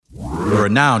are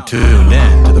now tuned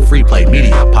in to the Free Play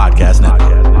Media Podcast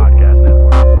Network.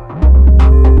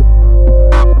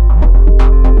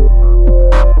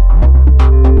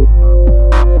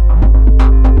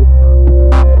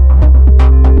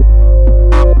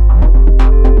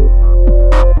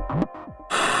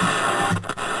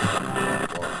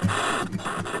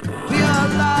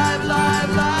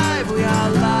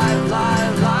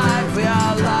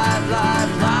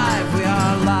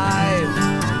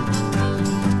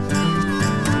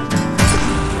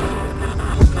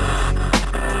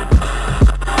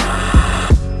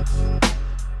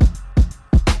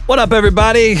 What up,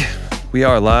 everybody? We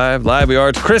are live. Live we are.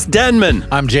 It's Chris Denman.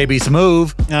 I'm JB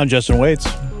Smooth. I'm Justin Waits.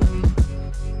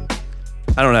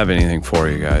 I don't have anything for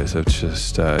you guys. It's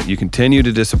just, you continue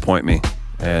to disappoint me.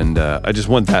 And I just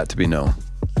want that to be known.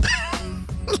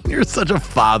 You're such a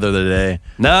father today.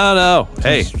 No.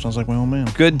 Hey, Sounds like my old man.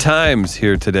 good times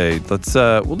here today. Let's,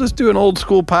 we'll just do an old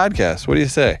school podcast. What do you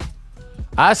say?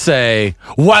 I say,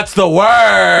 what's the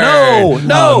word? No,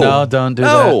 no, don't do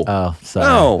no, that. Oh, sorry.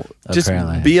 No, just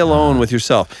Apparently. be alone with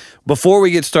yourself. Before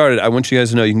we get started, I want you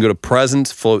guys to know you can go to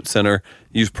Presence Float Center,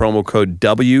 use promo code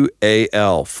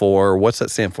WAL for, what's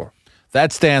that stand for?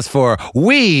 That stands for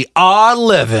We Are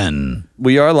Living.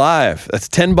 We are live. That's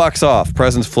 $10 off.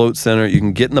 Presence Float Center. You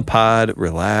can get in the pod,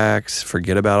 relax,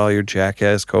 forget about all your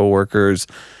jackass coworkers,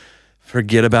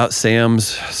 forget about Sam's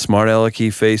smart alecky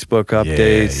Facebook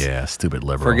updates. Yeah, stupid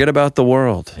liberal. Forget about the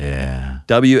world. Yeah.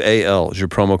 WAL is your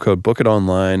promo code. Book it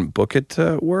online. Book it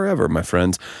wherever, my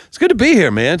friends. It's good to be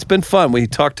here, man. It's been fun. We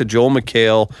talked to Joel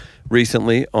McHale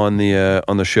recently on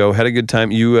the show. Had a good time.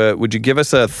 You would you give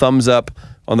us a thumbs up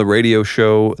on the radio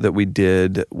show that we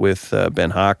did with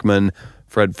Ben Hochman,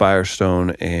 Fred Firestone,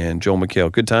 and Joel McHale?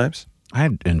 Good times? I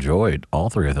enjoyed all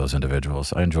three of those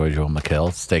individuals. I enjoyed Joel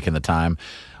McHale taking the time.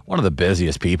 One of the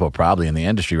busiest people probably in the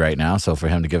industry right now. So for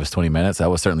him to give us 20 minutes, that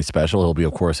was certainly special. He'll be,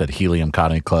 of course, at Helium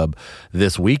Comedy Club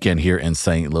this weekend here in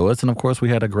St. Louis. And, of course, we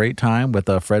had a great time with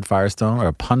Fred Firestone,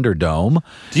 or Punderdome.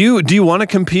 Do you want to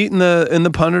compete in the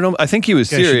Punderdome? I think he was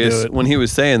serious when he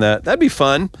was saying that. That'd be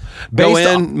fun. Go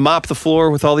in, mop the floor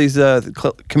with all these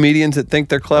comedians that think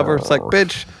they're clever. It's like,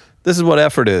 bitch, this is what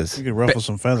effort is. You could ruffle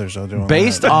some feathers, though, doing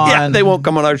Based that. on... Yeah, they won't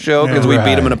come on our show because we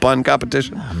beat them in a pun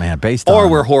competition. Oh, man, based Or on...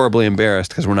 we're horribly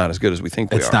embarrassed because we're not as good as we think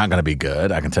we are. It's not going to be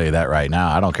good. I can tell you that right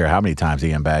now. I don't care how many times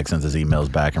Ian Bagg sends his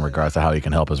emails back in regards to how he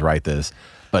can help us write this.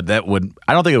 But I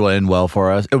don't think it will end well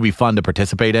for us. It would be fun to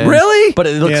participate in. Really? But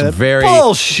it looks very...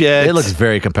 Bullshit. It looks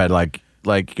very competitive.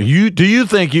 Do you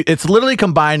think it's literally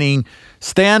combining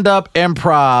stand-up,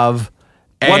 improv,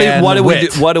 and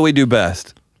wit. What do we do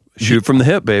best? Shoot from the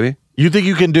hip, baby. You think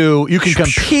you can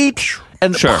compete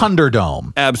in Sure.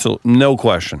 Punderdome? Absolutely. No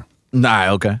question.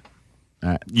 Nah, okay.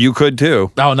 You could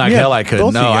too. Oh, not hell I could.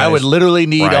 both No, of you I guys. would literally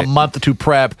need a month to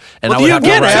prep, and I would you have to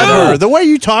get rather... to. The way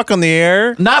you talk on the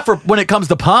air. Not for when it comes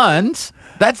to puns.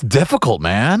 That's difficult,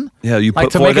 man. Yeah, you like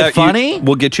put to forward make it funny.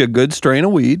 we'll get you a good strain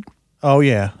of weed. Oh,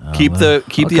 yeah. Keep the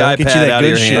iPad Get you that out of good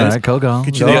your shit. hands. All right, go.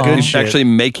 Get you that good shit. Actually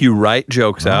make you write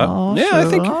jokes out. Oh, Yeah, sure. I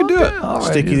think you could do it. All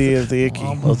right. Sticky of the icky.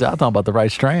 Almost, I thought about the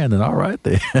right strand, and all right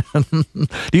then.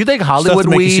 Do you think Hollywood to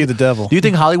make you weed? see the devil. Do you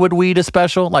think Hollywood weed is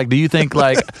special? Like, do you think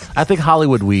I think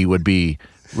Hollywood weed would be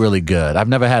really good. I've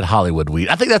never had Hollywood weed.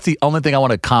 I think that's the only thing I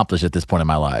want to accomplish at this point in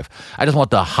my life. I just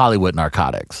want the Hollywood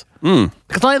narcotics.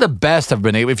 Because only the best have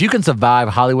been able. If you can survive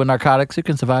Hollywood narcotics, you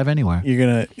can survive anywhere. You're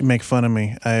going to make fun of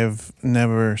me. I've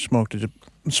never smoked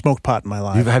pot in my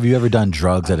life. Have you ever done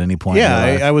drugs at any point? Yeah, in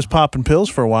your life? I was popping pills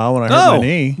for a while when I hurt my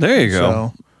knee. There you go.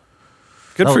 So,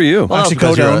 Good for you. Well, that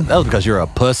Oxycodone. was because you're a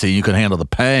pussy. You can handle the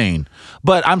pain.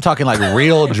 But I'm talking like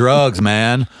real drugs,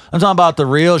 man. I'm talking about the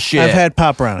real shit. I've had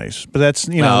pop brownies, but that's,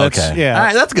 that's, okay. yeah. All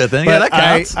right, that's a good thing. But Yeah, that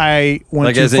counts. I went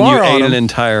Like too as in you far on ate them. an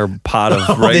entire pot of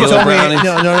They regular told me, brownies?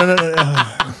 no.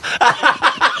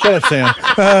 Shut up, Sam.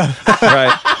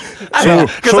 Right. The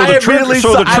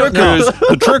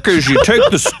trick is you take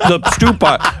the stew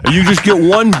pot and you just get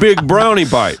one big brownie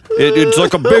bite. It's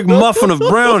like a big muffin of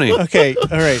brownie. Okay, all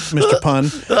right, Mr. Pun.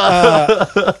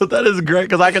 That is great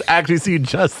because I can actually see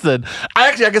Justin.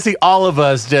 I can see all of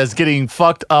us just getting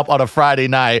fucked up on a Friday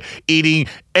night eating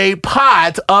a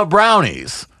pot of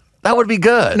brownies. That would be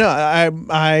good. No,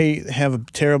 I have a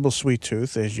terrible sweet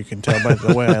tooth, as you can tell by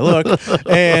the way I look,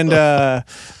 and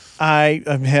I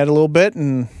had a little bit,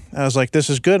 and I was like, "This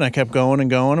is good." And I kept going and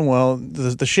going, and well,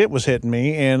 the shit was hitting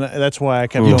me, and that's why I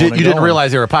kept going. You didn't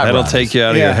realize they were pot That'll brownies. take you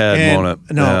out of your head, and, won't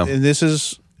it? No, Yeah. and this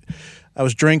is. I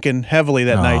was drinking heavily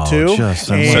that night Oh, too. just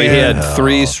So he And- had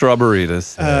 3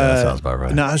 strawberries. Yeah, that sounds about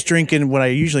right. No, I was drinking what I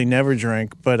usually never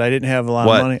drink, but I didn't have a lot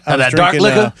What? of money. Oh, I was that dark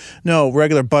drinking, liquor? No,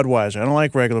 regular Budweiser. I don't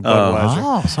like regular Budweiser.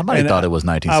 Oh, somebody And thought it was I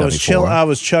 1974. I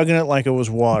was chugging it like it was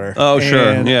water. Oh, sure,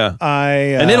 And yeah.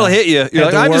 And it'll hit you. You're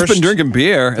like, I've just been drinking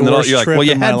beer. And then worst you're like, trip well,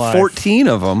 you in my had life. 14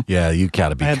 of them. Yeah, you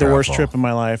gotta be I had careful. the worst trip in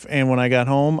my life, and when I got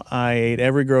home, I ate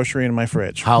every grocery in my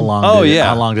fridge. How long? Oh, did yeah.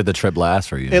 How long did the trip last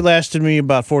for you? It lasted me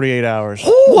about 48 hours.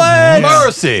 What?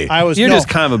 Mercy. I was You're no, just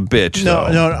kind of a bitch, no,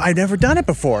 though. no. I'd never done it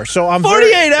before, so I'm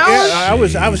 48 hours? Yeah, I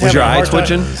was having your a eye hard time.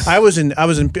 twitching? I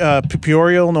was in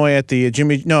Peoria, Illinois, at the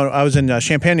Jimmy. No, I was in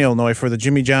Champaign, Illinois, for the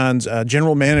Jimmy John's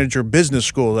general manager business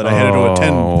school that I had to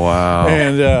attend. Oh, wow.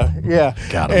 And yeah,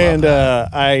 Gotta and love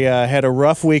I had a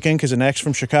rough weekend because an ex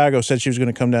from Chicago said she was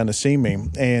going to come down to see me,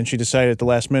 and she decided at the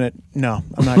last minute, no,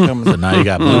 I'm not coming. So now you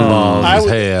got blue balls I as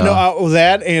was, hell. no,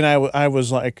 that, and I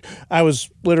was like, I was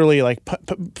literally like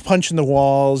punching the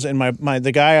walls, and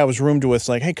the guy I was roomed with was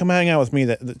like, hey, come hang out with me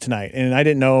tonight, and I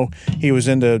didn't know he was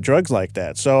into drugs like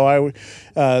that, so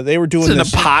they were doing Into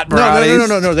this pot no, brownies?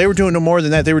 no, they were doing no more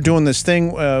than that. They were doing this thing.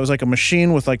 It was like a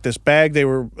machine with like this bag. They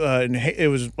were, it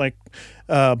was like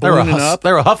ballooning up.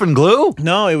 They were huffing glue.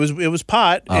 No, it was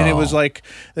pot, and it was Oh. like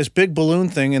this big balloon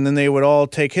thing, and then they would all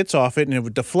take hits off it, and it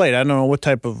would deflate. I don't know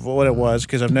what it was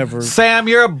because I've never. Sam,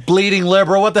 you're a bleeding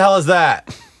liberal. What the hell is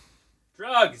that?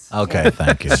 Drugs. Okay,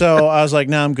 thank you. So I was like,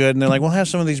 "No, I'm good." And they're like, "Well, have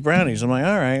some of these brownies." I'm like,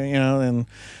 "All right," and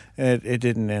it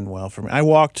didn't end well for me. I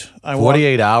walked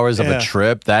 48 hours of Yeah. a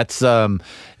trip. That's I'm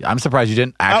surprised you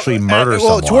didn't actually murder well,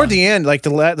 someone. toward the end, like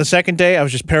the second day, I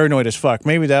was just paranoid as fuck.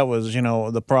 Maybe that was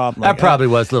the problem. That probably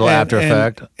was a little after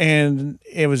effect. And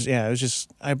it was it was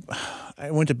just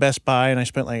I went to Best Buy and I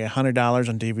spent like $100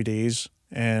 on DVDs,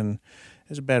 and it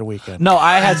was a bad weekend. No,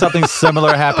 I had something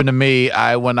similar happen to me.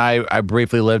 When I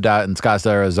briefly lived out in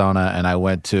Scottsdale, Arizona, and I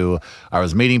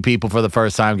was meeting people for the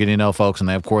first time, getting to know folks, and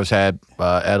they of course had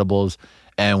edibles.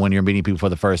 And when you're meeting people for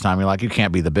the first time, you're like, you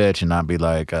can't be the bitch and not be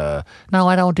like, no,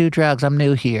 I don't do drugs. I'm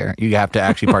new here. You have to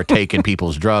actually partake in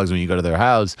people's drugs when you go to their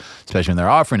house, especially when they're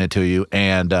offering it to you.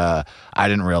 And I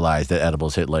didn't realize that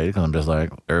edibles hit late because I'm just like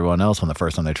everyone else when the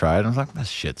first time they tried it. I was like, this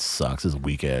shit sucks. This is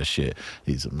weak ass shit.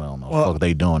 These, I don't know what the fuck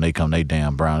they doing. They come, they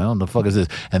damn brown. I don't know what the fuck is this.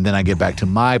 And then I get back to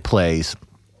my place.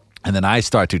 And then I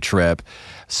start to trip,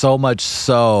 so much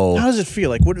so. How does it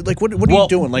feel? What are you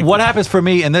doing? Like what happens for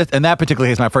me in that particular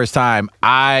case, my first time,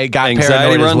 I got Anxiety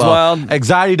paranoid as runs well. wild?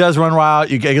 Anxiety does run wild.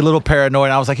 You get a little paranoid.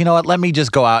 And I was like, you know what? Let me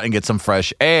just go out and get some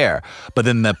fresh air. But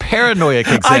then the paranoia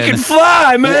kicks in. I can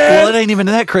fly, man. Well, it ain't even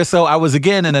that, Chris. So I was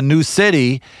again in a new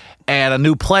city and a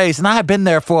new place, and I had been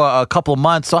there for a couple of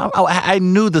months, so I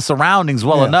knew the surroundings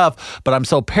well enough. But I'm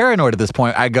so paranoid at this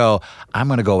point. I go, I'm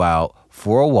going to go out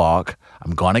for a walk.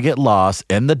 I'm going to get lost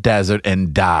in the desert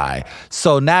and die.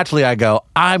 So naturally I go,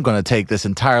 I'm going to take this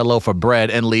entire loaf of bread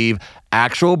and leave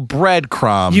actual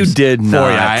breadcrumbs. You did for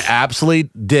not. you. I absolutely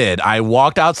did. I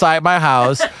walked outside my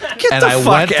house and the I fuck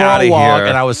went for outta a walk here.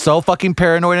 and I was so fucking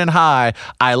paranoid and high,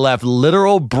 I left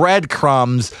literal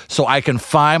breadcrumbs so I can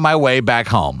find my way back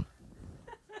home.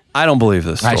 I don't believe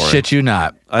this story. I shit you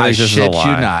not. I think this is a shit lie.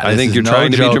 you not. I This think is you're no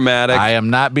trying to be joke. dramatic. I am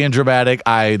not being dramatic.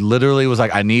 I literally was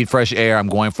like, I need fresh air. I'm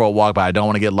going for a walk, but I don't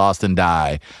want to get lost and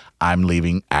die. I'm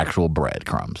leaving actual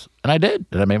breadcrumbs. And I did.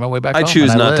 And I made my way back I home. choose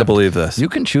and not to lived. believe this. You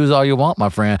can choose all you want, my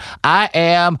friend. I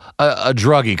am a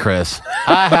druggie, Chris.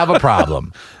 I have a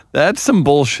problem. That's some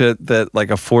bullshit that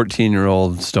like a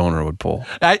 14-year-old stoner would pull.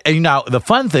 The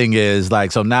fun thing is,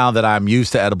 like, so now that I'm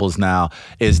used to edibles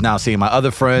is now seeing my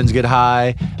other friends get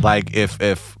high. Like,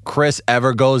 if Chris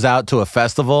ever goes out to a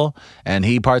festival and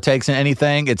he partakes in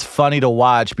anything, it's funny to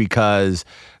watch because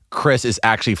Chris is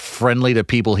actually friendly to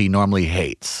people he normally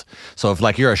hates. So if,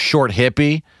 like, you're a short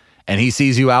hippie and he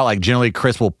sees you out, like, generally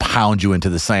Chris will pound you into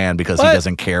the sand because he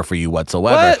doesn't care for you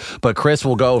whatsoever. What? But Chris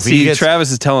will go, if he See, gets...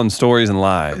 Travis is telling stories and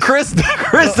lies. Chris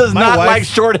does My not wife- like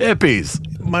short hippies.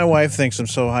 my wife thinks I'm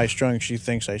so high strung, she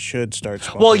thinks I should start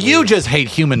smoking. Well, you weed. just hate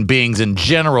human beings in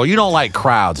general. You don't like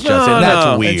crowds, Justin. That's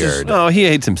no, weird. No, he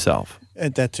hates himself.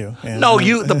 That too. Yeah. No,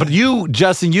 but you,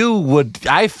 Justin, you would.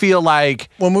 I feel like,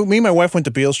 When me and my wife went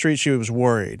to Beale Street, she was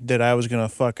worried that I was gonna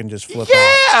fucking just flip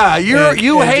yeah, out.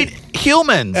 you And- hate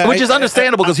humans, which is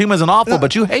understandable because humans are awful,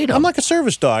 but you hate them. I'm like a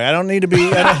service dog. I don't need to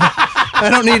be. I I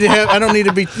don't need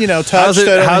to be, touched.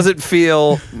 How's it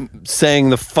feel saying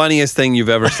the funniest thing you've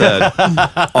ever said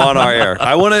on our air?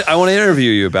 I want to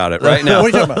interview you about it right now.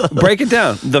 What are you talking about? Break it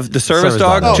down. The service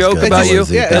dog dog joke was good. about you.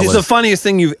 Yeah, It's the funniest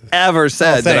thing you've ever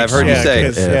said that I've heard you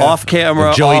thanks. say. Yeah. Off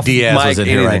camera, Joey off Diaz mic, was in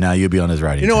here anything. right now. You'd be on his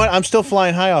radio. You know what? I'm still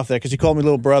flying high off that because he called me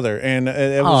little brother, and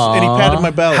it was, and he patted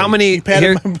my belly. How many? He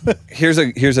patted my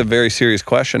Here's a very serious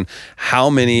question. How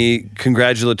many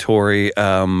congratulatory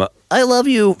 "I love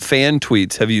you" fan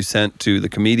tweets have you sent to the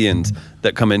comedians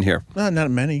that come in here?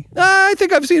 Not many. I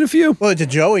think I've seen a few. Well, to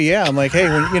Joey, yeah. I'm like, hey,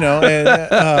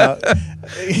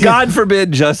 God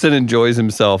forbid Justin enjoys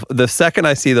himself. The second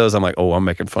I see those, I'm like, oh, I'm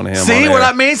making fun of him. See on what air.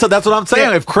 I mean? So that's what I'm saying.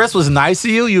 Yeah. If Chris was nice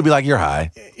to you, you'd be like, you're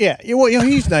high. yeah. Well,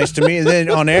 he's nice to me, and then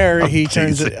on air, he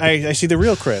turns. I see the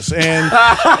real Chris, and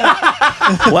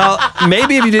Well,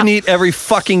 maybe if you didn't eat every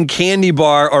fucking candy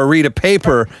bar or read a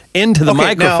paper into the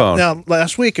microphone. Now,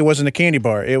 last week it wasn't a candy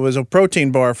bar; it was a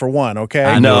protein bar for one. Okay.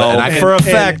 I know. No, And I for a and-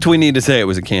 fact, we need to say it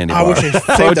was a candy bar. I wish I saved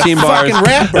Protein the bars. fucking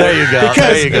rapper. There you go. Because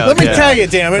There you go. let me Yeah. tell you,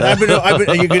 damn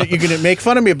it, you're gonna make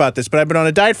fun of me about this, but I've been on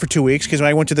a diet for 2 weeks because when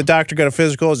I went to the doctor, got a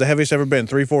physical, it was the heaviest I've ever been,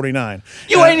 349.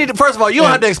 You ain't need to, first of all, you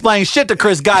don't have to explain shit to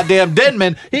Chris goddamn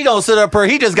Denman. He gonna sit up here.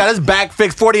 He just got his back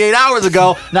fixed 48 hours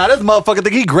ago. Now this motherfucker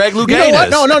think he Greg Louganis. You know what?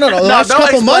 No. The last don't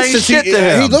couple months explain since shit to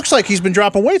him. he looks like he's been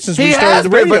dropping weight since He we started has the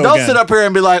been, radio but don't again. sit up here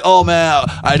and be like, "Oh man,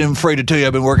 I didn't afraid to tell you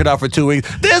I've been working out for 2 weeks."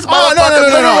 This Oh, motherfucker no.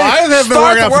 literally I haven't been starts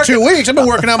working out for 2 weeks. I've been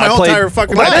working out my whole entire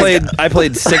fucking life. I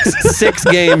played six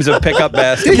games of pickup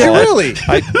basketball. Did you really?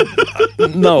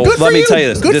 No, Good for let me you. tell you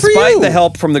this. Good for Despite you. the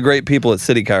help from the great people at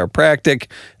City Chiropractic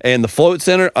and the Float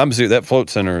Center, I'm serious. That Float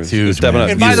Center is huge, stepping man.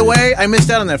 up. And by the way, I missed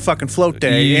out on that fucking float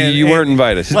day. you weren't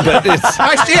invited. But it's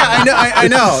I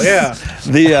know. Yeah.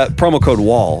 the promo code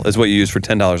WALL is what you use for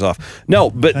 $10 off. No,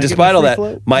 but I get despite my all free that,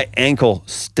 float? my ankle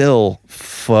still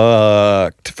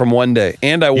fucked from one day,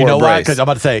 and I wore know a why? brace. 'Cause I'm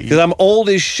about to say- because I'm old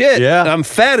as shit. Yeah. and I'm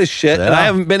fat as shit, and Yeah. I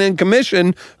haven't been in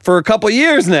commission for a couple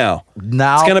years now.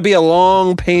 Now It's gonna be a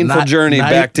long, painful Not- journey not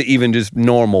back to even just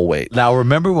normal weight. Now,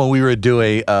 remember when we would do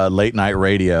a late night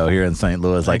radio here in St.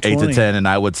 Louis, like 8 to 9:20. 10, and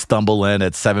I would stumble in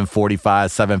at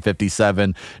 7:45,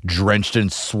 7:57, drenched in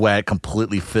sweat,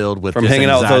 completely filled with From hanging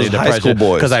out with those high school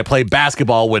boys. Because I played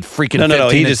basketball with freaking No,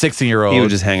 15 he and just 16-year-olds. He would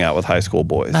just hang out with high school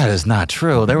boys. That is not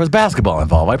true. There was basketball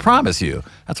involved. I promise you.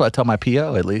 That's what I tell my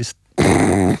PO at least.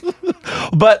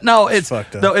 But no, it's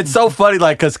fucked up. no, it's so funny.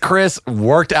 Like, because Chris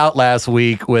worked out last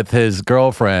week with his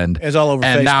girlfriend. It's all over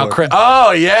and now Facebook. Chris.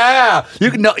 Oh yeah,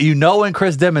 you know when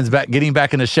Chris Demons getting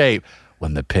back into shape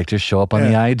when the pictures show up on the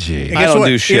IG. And I guess don't what?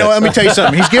 do shit. You know, let me tell you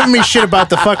something. He's giving me shit about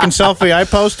the fucking selfie I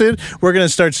posted. We're gonna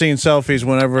start seeing selfies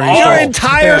whenever he Your starts.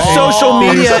 entire social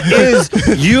media is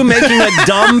you making a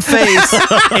dumb face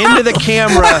into the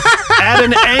camera at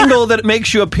an angle that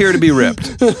makes you appear to be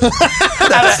ripped.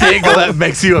 That's the angle that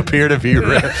makes you appear to be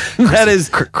ripped. That is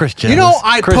Chris jealous. You know,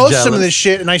 I Chris post some of jealous. this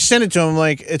shit and I send it to him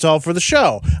like it's all for the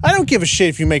show. I don't give a shit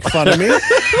if you make fun of me.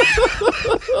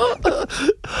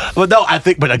 But no, I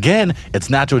think. But again, it's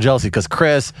natural jealousy because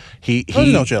Chris, he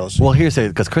There's no jealousy. Well, here's it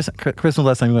because Chris was the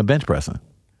last time you went bench pressing.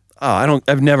 Oh,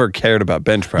 I've never cared about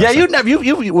bench pressing. Yeah,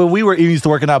 you when we were used to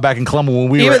working out back in Columbus when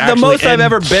we were Even the actually most I've in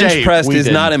ever bench shape, pressed we is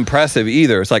didn't. not impressive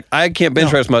either. It's like I can't bench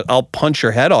press much. I'll punch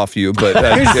your head off you, but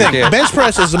Here's the thing: yeah. bench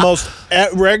press is the most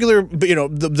regular,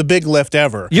 the big lift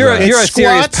ever. You're It's a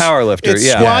serious squats, power lifter, It's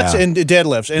yeah. squats Yeah. and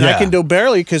deadlifts, and I Yeah. can do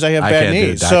barely because I have I bad can't do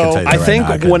knees. that. I So can tell you I right think now,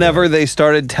 I couldn't do whenever it. they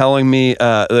started telling me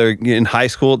they're in high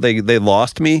school, they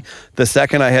lost me. The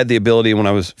second I had the ability when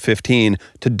I was 15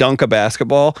 to dunk a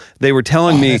basketball, they were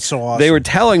telling me that's so awesome. they were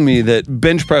telling me that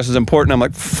bench press is important. I'm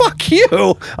like, fuck you!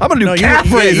 I'm gonna do No, you- calf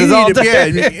you raises need all to- day.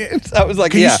 yeah. I was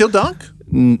like, can yeah, you still dunk?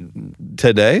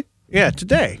 today? Yeah,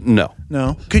 today. No.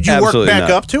 No. Could you Absolutely work back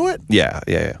not. up to it? Yeah.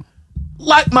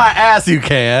 like my ass. You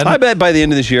can. I bet by the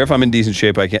end of this year, if I'm in decent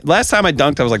shape, I can. Last time I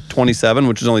dunked, I was like 27,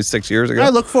 which was only 6 years ago. I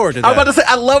look forward to that. I'm about to say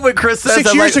I love what Chris says. 6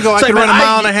 I'm years like- ago, I it's could like, run a man,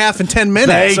 mile and a half in 10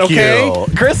 minutes. Thank okay. you.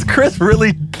 Chris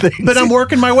really thinks. But I'm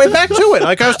working my way back to it.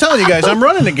 Like I was telling you guys, I'm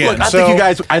running again. Look, I so think you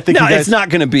guys. I think No, you guys. it's not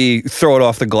going to be throw it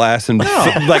off the glass and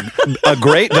like a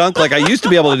great dunk like I used to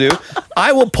be able to do.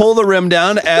 I will pull the rim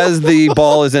down as the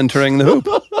ball is entering the hoop.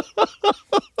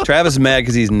 Travis is mad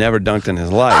because he's never dunked in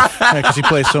his life. because he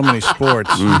plays so many sports.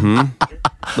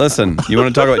 Listen, you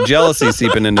want to talk about jealousy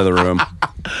seeping into the room?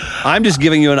 I'm just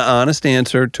giving you an honest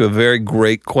answer to a very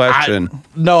great question.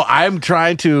 No, I'm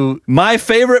trying to. My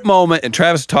favorite moment, and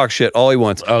Travis talks shit all he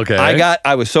wants. Okay.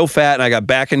 I was so fat and I got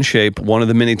back in shape one of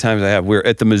the many times I have. We were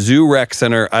at the Mizzou Rec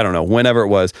Center, I don't know, whenever it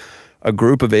was. a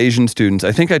group of Asian students.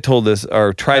 I think I told this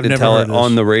or tried I've to never tell heard it this.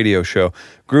 on the radio show.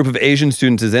 Group of Asian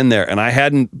students is in there, and I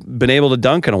hadn't been able to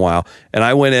dunk in a while. And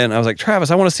I went in. I was like, Travis,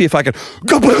 I want to see if I can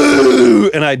go boo,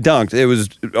 and I dunked. It was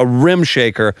a rim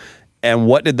shaker. And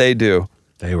what did they do?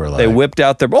 They were like, They whipped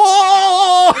out their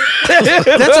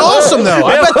That's awesome, though.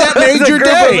 I bet that made your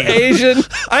day. Asian.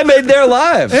 I made their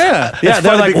lives. Yeah. Yeah. It's They're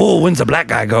funny like, because- oh, when's the black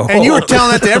guy go? And you were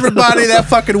telling that to everybody that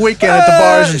fucking weekend at the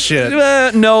bars and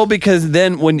shit. No, because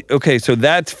then so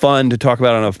that's fun to talk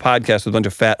about on a podcast with a bunch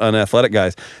of fat, unathletic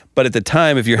guys. But at the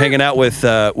time, if you're hanging out with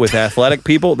athletic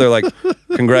people, they're like,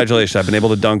 congratulations, I've been able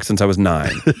to dunk since I was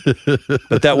 9.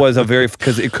 But that was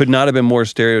because it could not have been more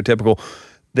stereotypical.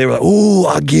 They were like, ooh,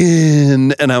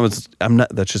 again. And I'm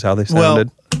not, that's just how they sounded.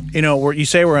 Well, you know, you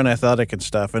say we're unathletic and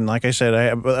stuff, and like I said,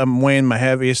 I'm weighing my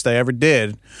heaviest I ever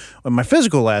did with my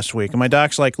physical last week, and my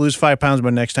doc's like, lose 5 pounds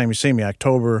by next time you see me,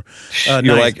 October. You're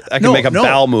 9th. like, I can make a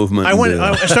bowel movement. I and went. do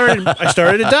that. I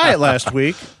started a diet last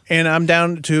week, and I'm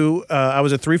down to. I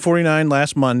was at 349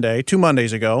 last Monday, 2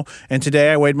 Mondays ago, and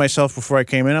today I weighed myself before I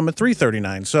came in. I'm at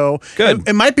 339. So Good.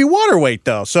 It might be water weight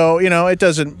though. So you know, it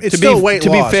doesn't. It's still weight to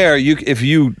loss. be fair, if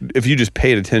you just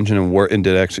paid attention and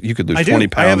did extra, you could lose I do. 20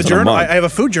 pounds I have a in journal. a month. I have a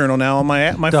food journal now on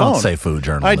my don't phone. say food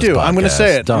journal. I on this do. I'm going to podcast.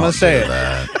 say it. Don't I'm going to say do it.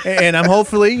 that. And I'm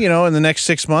hopefully, you know, in the next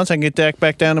 6 months, I can get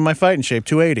back down to my fighting shape,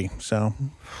 280. So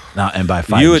Now, and by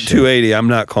fighting You at shit- 280, I'm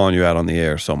not calling you out on the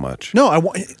air so much.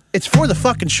 no, it's for the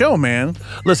fucking show, man.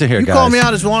 Listen here, You guys. call me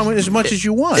out as much as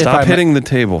you want. If I Stop may- hitting the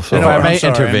table. So If I I may I'm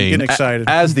sorry, I'm intervene, getting excited.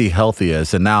 as the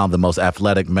healthiest and now the most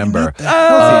athletic member, You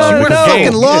wear because fucking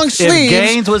Gaines- long if sleeves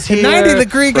Gaines was in here,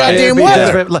 90-degree goddamn it'd be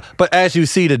weather. different. But as you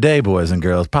see today, boys and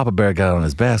girls, Papa Bear got on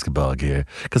his basketball gear.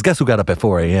 Because guess who got up at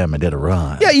 4 a.m. and did a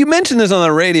run? Yeah, you mentioned this on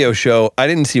the radio show. I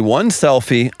didn't see one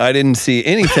selfie. I didn't see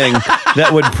anything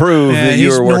that would prove Yeah, that you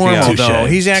he's were working normal out. though. Touche,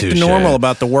 He's acting touche. normal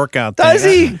about the workout thing. Does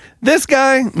he? This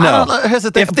guy? No. here's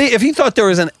the thing. If he thought there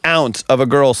was an ounce of a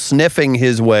girl sniffing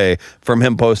his way from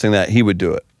him posting that, he would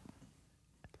do it.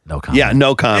 No comment. Yeah,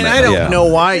 no comment. And I don't yeah. know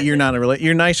why you're not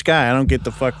you're a nice guy. I don't get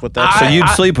the fuck with that. So stuff. you'd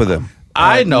sleep with him.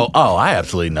 I know. Oh, I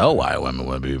absolutely know why women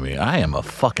would be me. I am a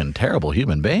fucking terrible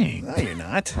human being. No, you're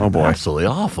not. Oh boy, Absolutely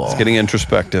awful. it's getting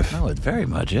introspective. No, it very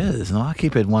much is. No, I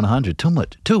keep it 100,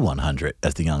 too 100,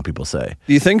 as the young people say.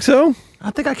 Do you think so?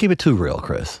 I think I keep it too real,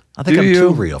 Chris. I think Do I'm you?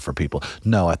 too real for people.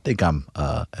 No, I think I'm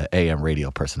an AM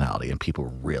radio personality, and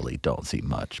people really don't see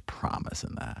much promise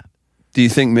in that. Do you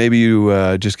think maybe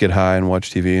you just get high and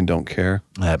watch TV and don't care?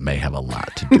 That may have a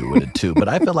lot to do with it too, but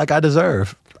I feel like I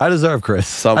deserve,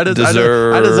 Chris. I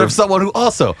deserve- I deserve someone who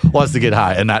also wants to get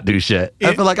high and not do shit.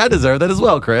 I feel like I deserve that as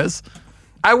well, Chris.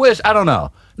 I wish. I don't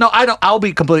know. No, I don't. I'll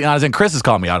be completely honest, and Chris has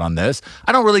called me out on this.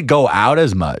 I don't really go out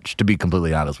as much, to be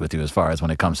completely honest with you, as far as when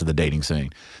it comes to the dating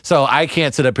scene. So I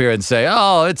can't sit up here and say,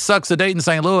 "Oh, it sucks to date in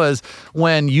St. Louis,"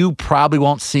 when you probably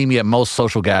won't see me at most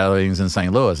social gatherings in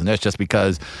St. Louis, and that's just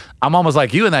because I'm almost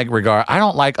like you in that regard. I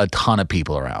don't like a ton of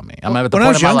people around me. I'm at the When I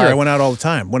point was in my younger, life. I went out all the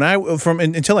time.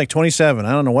 Until like 27,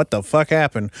 I don't know what the fuck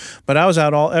happened, but I was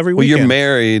out every Well, weekend. you're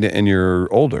married and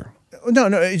you're older. No,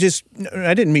 I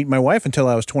didn't meet my wife until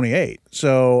I was 28.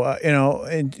 So, you know,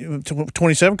 and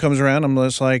 27 comes around, I'm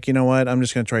just like, you know what? I'm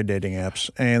just going to try dating apps.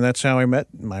 And that's how I met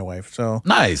my wife. So,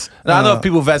 Nice. And I know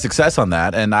people who've had success on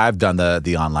that, and I've done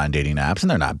the online dating apps,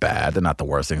 and they're not bad. They're not the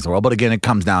worst things in the world. But again, it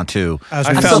comes down to I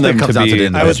found still think them it comes to down to be- the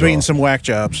I was individual. meeting some whack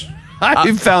jobs.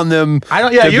 I found them. I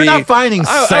don't. Yeah, to you're be- not finding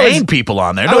I sane was- people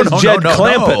on there. I No, was no, Jed no,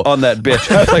 Clampett no. on that bitch.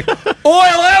 I was like,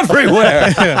 oil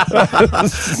everywhere.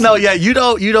 No, yeah, you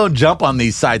don't jump on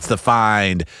these sites to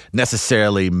find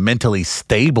necessarily mentally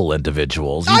stable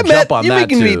individuals. You jump on you that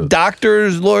can too. meet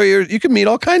doctors, lawyers. You can meet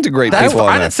all kinds of great That's people.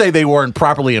 I on there. didn't say they weren't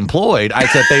properly employed. I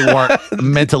said they weren't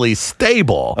mentally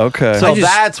stable. Okay. So I just-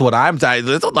 that's what I'm saying.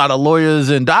 There's a lot of lawyers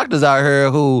and doctors out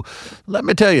here who, let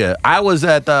me tell you, I was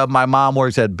at, my mom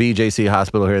works at BJC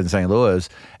Hospital here in St. Louis,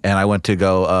 and I went to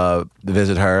go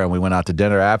visit her, and we went out to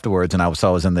dinner afterwards, and I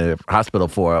was in the hospital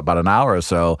for about an hour or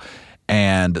so.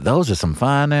 And those are some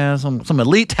fine ass, some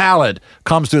elite talent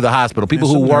comes through the hospital. People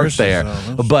Yeah, who some work nurses, there,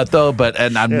 though. but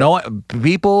I know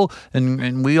people,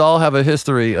 and we all have a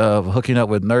history of hooking up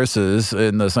with nurses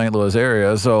in the St. Louis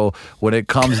area. So when it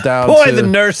comes down Boy, to the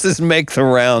nurses make the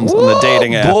rounds on the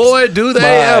dating apps. boy, do they My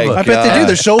ever! I bet they do.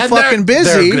 They're so And fucking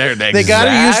busy. they're They got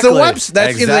to use the website.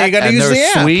 That's they got to and use the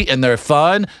they're app. sweet and they're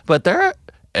fun, but they're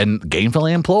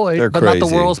gainfully employed, They're but not the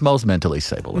crazy. world's most mentally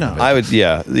stable. No. individuals. I would,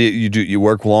 yeah. You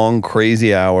work long,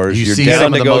 crazy hours. You You're see down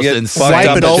some to of the go most get insane fucked Wipe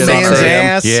up an at old 6 man's a.m.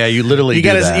 ass. Yeah, you literally You do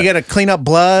gotta that. you gotta clean up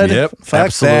blood. Yep, Fuck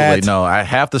absolutely. that. No,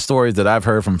 half the stories that I've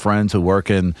heard from friends who work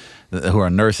in who are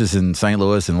nurses in St.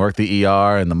 Louis and work the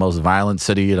ER in the most violent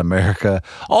city in America.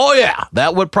 Oh, yeah,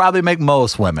 that would probably make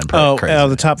most women crazy. Out of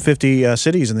the top 50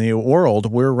 cities in the world,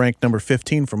 we're ranked number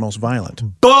 15 for most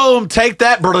violent. Boom, take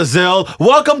that, Brazil.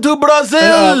 Welcome to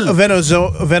Brazil.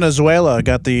 Venezuela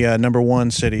got the number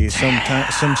 1 city,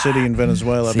 some city in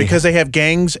Venezuela, because they have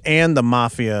gangs and the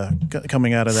mafia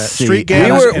coming out of that. Street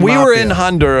gangs We were in mafia.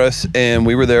 Honduras, and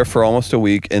we were there for almost a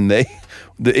week, and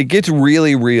it gets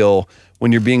really real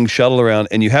when you're being shuttled around,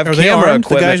 and you have Are they camera armed, the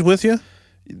equipment. guys with you?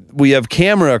 We have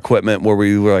camera equipment where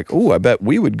we were like, "Ooh, I bet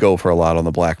we would go for a lot on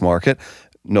the black market."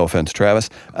 No offense, Travis.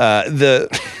 The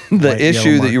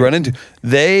issue that you run into,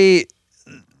 they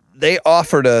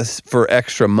offered us for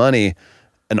extra money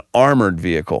an armored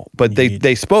vehicle, but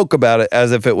they spoke about it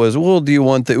as if it was, well, do you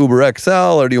want the Uber XL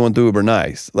or do you want the Uber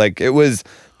Nice? Like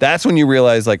that's when you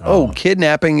realize, like,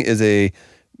 kidnapping is a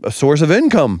source of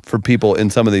income for people in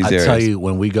some of these areas. I tell you,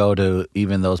 when we go to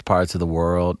even those parts of the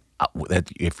world,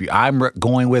 I'm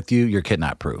going with you, you're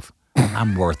kidnap proof.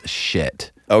 I'm worth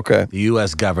shit. Okay. The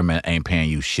U.S. government ain't paying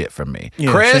you shit from me.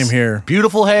 Yeah, Chris, same here.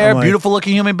 beautiful hair, I'm like- beautiful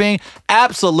looking human being.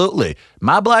 Absolutely.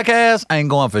 My black ass ain't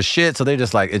going for shit. So they're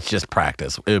just like, it's just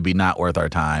practice. It would be not worth our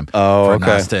time for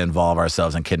us to involve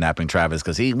ourselves in kidnapping Travis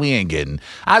because we ain't getting.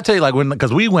 I tell you, like,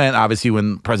 because we went, obviously,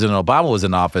 when President Obama was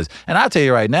in office. And I tell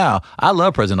you right now, I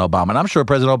love President Obama. And I'm sure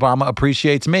President Obama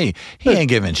appreciates me. He ain't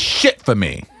giving shit for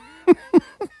me.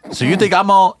 So you think I'm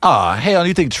on, hell,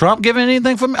 you think Trump giving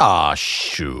anything for me? Oh,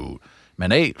 shoot.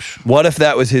 Man, What if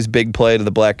that was his big play to the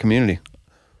black community?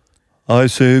 I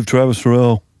saved Travis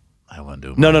Terrell. I wouldn't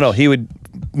do No. much. He would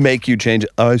make you change it.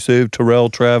 I saved Terrell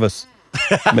Travis.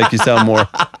 Make you sound more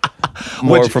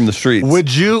from the streets.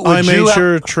 Would you? I made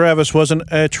sure Travis wasn't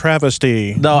a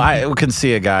travesty. No, I can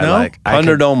see a guy No? like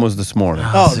Thunderdome was this morning.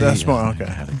 Oh, that's more okay. I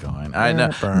had it going. I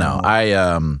know.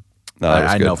 No, that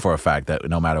was I good. know for a fact that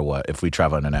no matter what, if we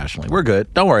travel internationally, we're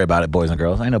good. Don't worry about it, boys and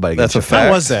girls. Ain't nobody. That's gets a you. fact.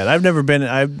 How was that? I've never been.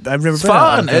 I've never been.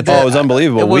 fun. It Oh, it was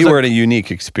unbelievable. It was We a- were at a unique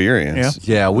experience.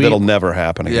 Yeah, that'll never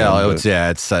happen again. Yeah, but- it was.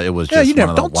 Yeah, just you never. one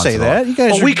of the Don't once say in a- that. You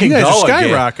guys, Well, are, we can you guys go are again.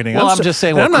 skyrocketing. Well, I'm just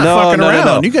saying. I'm not No, fucking no, no, around.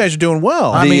 no. You guys are doing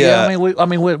well. I mean,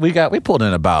 The, we pulled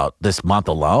in about this month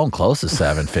alone close to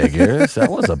 7 figures. That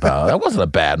wasn't a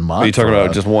bad month. Are you talking for about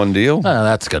us. just one deal?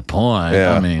 That's a good point.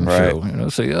 Yeah, I mean,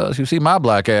 right. so you see my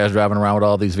black ass driving around with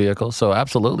all these vehicles. So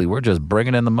absolutely, we're just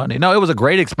bringing in the money. No, it was a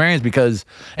great experience and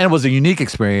it was a unique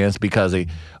experience because it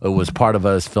was part of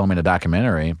us filming a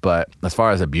documentary. But as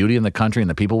far as the beauty in the country and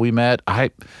the people we met,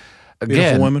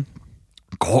 Beautiful women.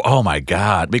 oh my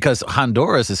God, because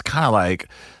Honduras is kind of like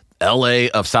LA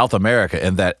of South America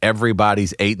in that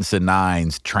everybody's 8s and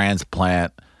 9s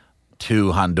transplant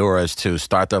to Honduras to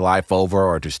start their life over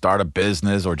or to start a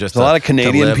business or just There's a lot of to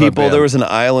Canadian live a people. bit. There was an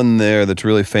island there that's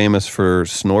really famous for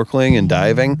snorkeling and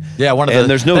diving. Yeah, and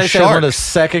there's no they say one of the sharks.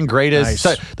 second greatest,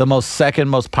 Nice. the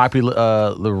most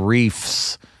popular the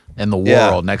reefs in the world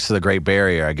Yeah. next to the Great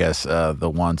Barrier. I guess the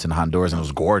ones in Honduras, and it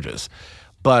was gorgeous.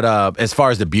 But as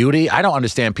far as the beauty, I don't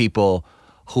understand people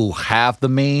who have the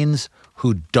means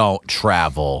who don't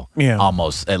travel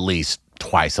almost at least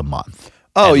twice a month.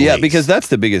 Oh at yeah, least. because that's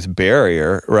the biggest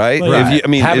barrier, right? Right. If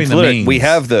you, Having it's the literally- we means.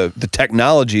 have the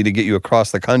technology to get you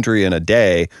across the country in a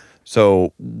day,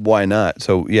 so why not?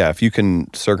 So yeah, if you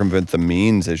can circumvent the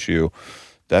means issue,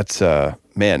 that's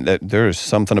man, there's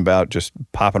something about just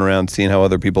popping around, seeing how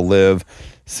other people live,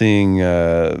 seeing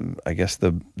I guess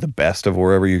the best of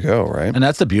wherever you go, right? And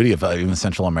that's the beauty of even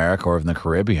Central America or even the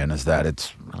Caribbean is that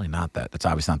it's really not that. It's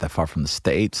obviously not that far from the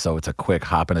States, so it's a quick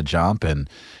hop and a jump, and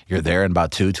you're there in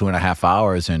about 2.5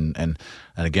 hours. And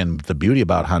again, the beauty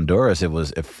about Honduras,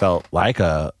 it felt like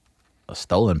a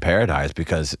stolen paradise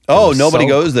because nobody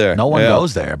goes there. No one Yeah.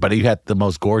 goes there, but you had the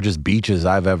most gorgeous beaches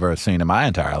I've ever seen in my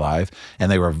entire life, and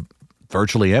they were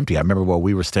virtually empty. I remember where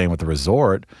we were staying with the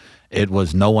resort. It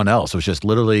was no one else. It was just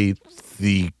literally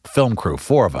the film crew,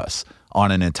 4 of us,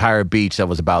 on an entire beach that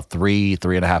was about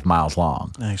 3.5 miles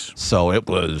long. Nice. So it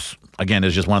was, again,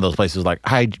 it's just one of those places like,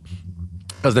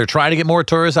 because they're trying to get more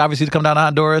tourists, obviously, to come down to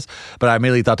Honduras. But I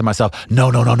immediately thought to myself, no,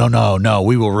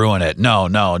 we will ruin it.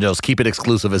 No, just keep it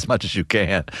exclusive as much as you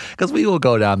can. Because we will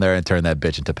go down there and turn that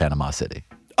bitch into Panama City.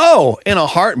 Oh, in a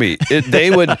heartbeat. They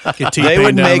would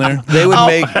T-Pain down there. they would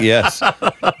make yes.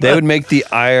 They would make the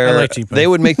I like T-Pain. they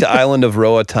would make the island of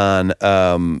Roatan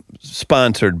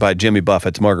sponsored by Jimmy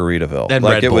Buffett's Margaritaville. And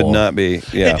like Red it would Bull. not be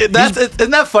Isn't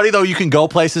that funny though? You can go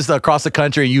places across the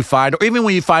country and you find, or even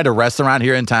when you find a restaurant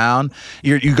here in town,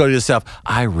 you go to yourself,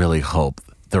 I really hope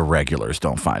the regulars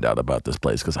don't find out about this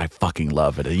place because I fucking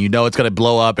love it. And you know it's going to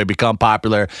blow up and become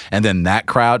popular. And then that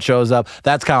crowd shows up.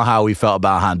 That's kind of how we felt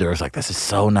about Honduras. Like, this is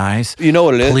so nice. You know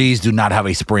what it is? Please do not have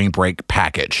a spring break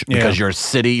package because your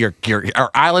city, your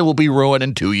island will be ruined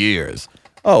in 2 years.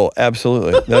 Oh,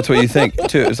 absolutely. That's what you think,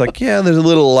 too. It's like, yeah, there's a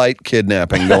little light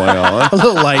kidnapping going on. A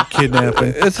little light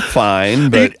kidnapping. It's fine,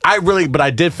 but But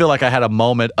I did feel like I had a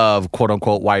moment of quote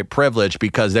unquote white privilege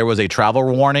because there was a travel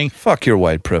warning. fuck your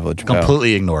white privilege, pal.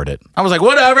 Completely ignored it. I was like,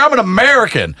 whatever, I'm an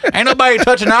American. Ain't nobody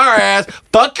touching our ass.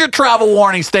 Fuck your travel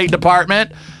warning, State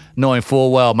Department. Knowing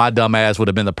full well my dumb ass would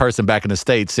have been the person back in the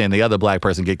States seeing the other black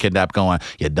person get kidnapped going,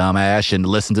 you dumb ass shouldn't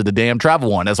listen to the damn travel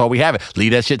warning. That's all we have.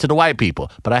 Leave that shit to the white people.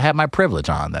 But I had my privilege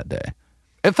on that day.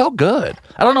 It felt good.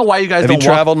 I don't know why you guys Have you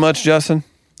traveled much, Justin?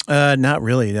 Not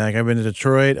really. Like, I've been to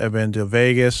Detroit. I've been to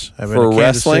Vegas. I've been For to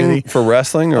Kansas wrestling? City. For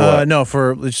wrestling or what? No,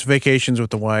 for just vacations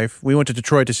with the wife. We went to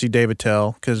Detroit to see David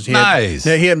Tell because he Nice.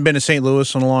 he hadn't been to St.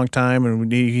 Louis in a long time,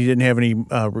 and he didn't have any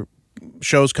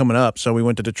shows coming up. So we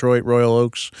went to Detroit, Royal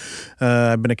Oaks.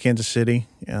 I've been to Kansas City.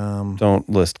 Don't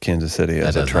list Kansas City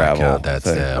as a does not travel count. That's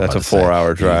thing. I'm That's a about to say,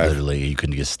 4-hour drive. Literally, you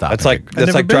can just stop. That's and like take- that's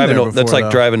never like been driving there to, that's before, like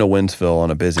though. driving to Winsville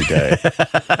on a busy day.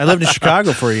 I lived in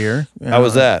Chicago for a year. How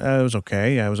was that? It was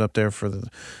okay. I was up there for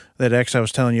that ex I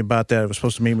was telling you about that was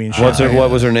supposed to meet me in Chicago. What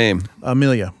was her name?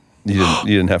 Amelia. You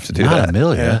didn't have to do Not that.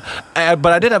 Amelia. But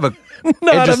I did have a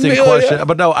interesting Amelia. question.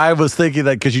 But no, I was thinking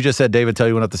that because you just said David Tell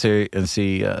you went up to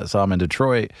see and saw him in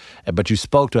Detroit, but you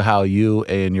spoke to how you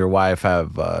and your wife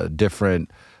have different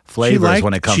flavors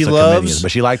when it comes to comedians. But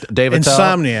she liked David Tell.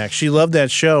 Insomniac. She loved that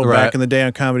show Right. back in the day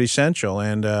on Comedy Central.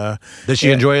 And Did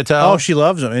she enjoy it, Tell? Oh, she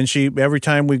loves him. And she every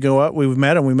time we go up, we've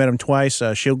met him. We met him twice.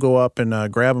 She'll go up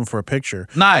and grab him for a picture.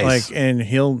 Nice. And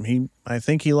I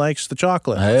think he likes the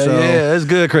chocolate. Hell so, yeah, it's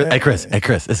good, Chris. Hey,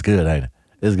 Chris, it's good, ain't it?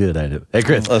 It's good, ain't it? Hey,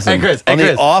 Chris. Listen, hey, Chris. on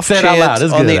the off say it out loud. chance,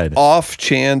 It's on good, the ain't it? off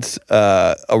chance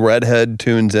a redhead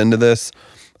tunes into this,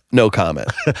 no comment.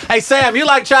 Hey, Sam, you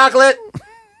like chocolate?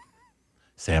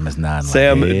 Sam is nodding.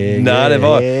 Sam, not at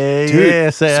all. Dude, Yeah,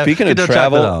 Sam. speaking Get of the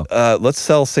chocolate travel, on. let's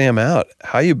sell Sam out.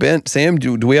 How you been? Sam,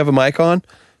 do we have a mic on?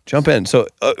 Jump in. So,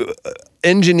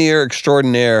 engineer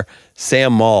extraordinaire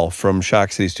Sam Mall from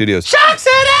Shock City Studios. Shock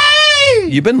City!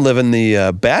 You've been living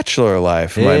the bachelor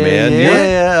life, my man.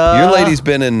 Yeah. Your lady's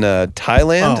been in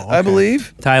Thailand, Oh, okay. I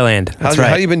believe. Thailand. That's right.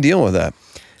 How you been dealing with that?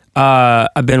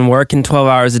 I've been working 12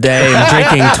 hours a day and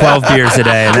drinking 12 beers a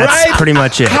day, and that's Right? pretty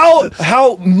much it.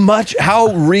 How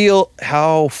real,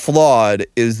 how flawed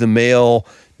is the male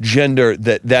gender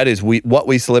that is what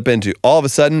we slip into? All of a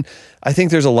sudden, I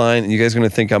think there's a line, and you guys are going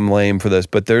to think I'm lame for this,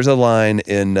 but there's a line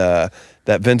in that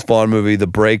Vince Vaughn movie, The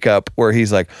Breakup, where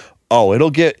he's like, oh,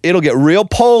 it'll get real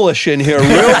Polish in here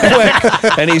real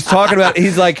quick. And he's talking about,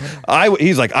 he's like,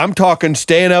 I'm talking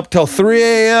staying up till 3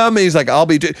 a.m. He's like,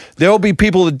 there'll be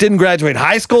people that didn't graduate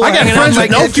high school. I got hanging out friends in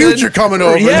with my no kitchen. future coming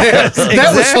over. Yes,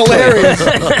 That was exactly.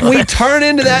 hilarious. We turn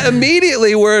into that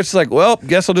immediately where it's like, well,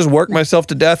 guess I'll just work myself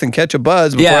to death and catch a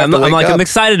buzz before I Yeah, have I'm to wake like, up. I'm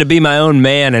excited to be my own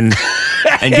man and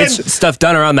get stuff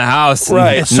done around the house. and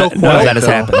Right. It's so none of quiet, that has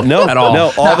though. happened No, at all.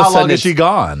 no. All Now, of a how sudden, long is she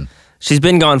gone? She's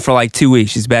been gone for like 2 weeks.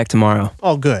 She's back tomorrow.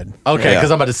 Oh, good. Okay, Yeah. because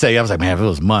I'm about to say, I was like, man, if it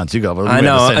was months, you go. but we I had to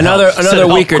know. send Another help- send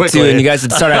help week or two, quickly. and you guys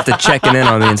would start after checking in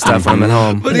on me and stuff when I'm at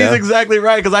home. But he's exactly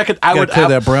right because I Got to clear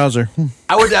that browser.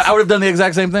 I would have done the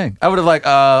exact same thing. I would have like,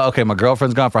 okay, my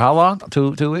girlfriend's gone for how long?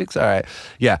 2 weeks. All right,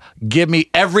 yeah. Give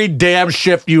me every damn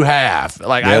shift you have.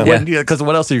 Like I Yeah. wouldn't, because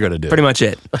what else are you gonna do? Pretty much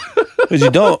it. Because you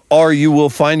don't, or you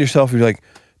will find yourself, you're like,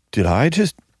 did I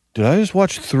just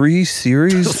watch 3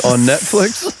 series on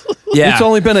Netflix? Yeah. It's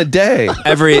only been a day.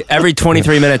 Every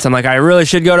 23 minutes, I'm like, I really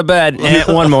should go to bed.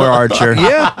 And one more Archer.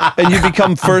 Yeah. And you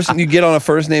become you get on a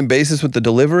first name basis with the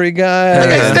delivery guy.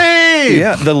 Hey, Steve!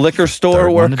 Yeah, the liquor store Third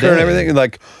one worker and today. everything. You're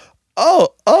like,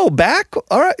 oh, back?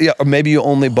 All right. Yeah. Or maybe you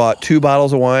only bought 2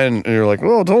 bottles of wine and you're like,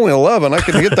 oh, it's only 11. I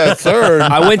can get that third.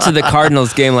 I went to the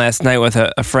Cardinals game last night with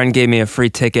a friend gave me a free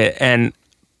ticket, and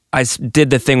I did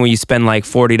the thing where you spend like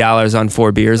 $40 on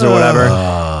 4 beers or whatever.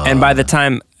 And by the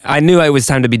time I knew it was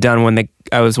time to be done, when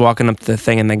I was walking up to the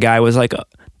thing, and the guy was like,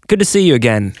 "Good to see you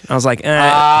again." I was like, I'm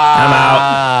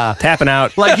out, tapping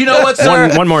out. Like, you know what,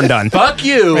 sir? one more and done. Fuck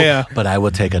you. Yeah. But I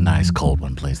would take a nice cold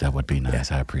one, please. That would be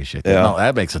nice. I appreciate that. Yeah. No,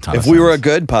 that makes a ton of If sense. we were a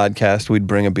good podcast, we'd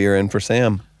bring a beer in for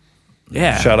Sam.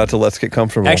 Yeah. Shout out to Let's Get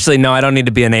Comfortable. Actually, no, I don't need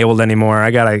to be enabled anymore.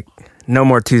 I gotta no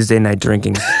more Tuesday night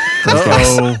drinking.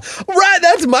 Oh, right,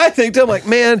 that's my thing too. I'm like,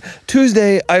 man,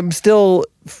 Tuesday, I'm still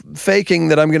faking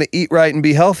that I'm going to eat right and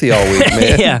be healthy all week,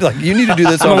 man. Yeah. Like, you need to do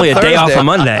this I'm on only a day off Thursday. on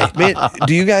Monday. Man,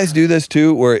 do you guys do this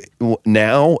too? Where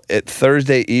now at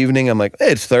Thursday evening, I'm like,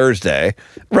 hey, it's Thursday,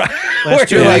 right? Where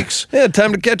 2 you're weeks. like, yeah,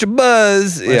 time to catch a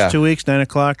buzz. Last 2 weeks, 9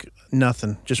 o'clock,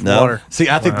 nothing, just No. water. See,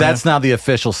 I think that's now the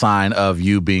official sign of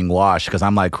you being washed because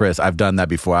I'm like, Chris, I've done that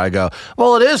before. I go,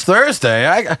 well, it is Thursday.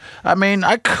 I mean,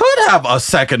 I could have a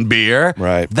second beer.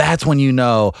 Right. That's when you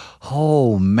know,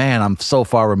 oh, man, I'm so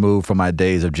far removed from my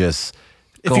days of just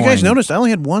If you guys noticed, I only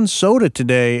had one soda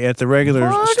today at the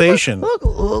regular station.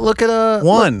 Look at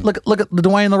One. Look at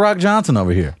Dwayne The Rock Johnson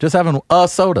over here, just having a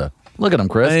soda. Look at him,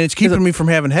 Chris. And it's keeping me from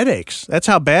having headaches. That's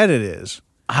how bad it is.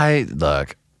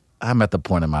 I'm at the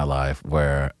point in my life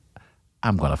where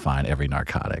I'm going to find every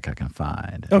narcotic I can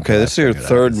find. Okay, this is your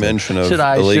third mention of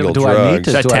illegal do I need drugs.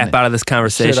 to? Should I do tap out of this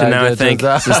conversation now, I think?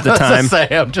 Just, This is the time.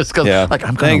 Sam, just because Yeah, I'm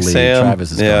going to thanks, leave. Sam.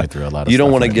 Travis is going through a lot of you don't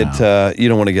stuff want to right get now. you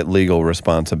don't want to get legal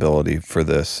responsibility for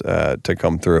this to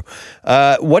come through.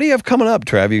 What do you have coming up,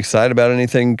 Trav? You excited about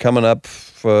anything coming up?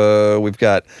 We've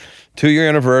got 2-year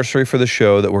anniversary for the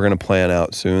show that we're going to plan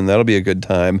out soon. That'll be a good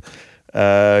time.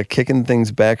 Kicking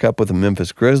things back up with the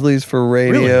Memphis Grizzlies for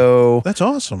radio. That's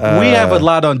awesome. We have a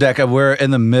lot on deck. We're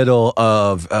in the middle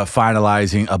of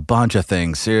finalizing a bunch of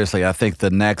things. Seriously, I think the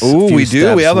next Ooh, few we do.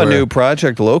 steps We have a were- new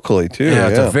project locally too. Yeah,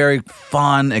 it's a very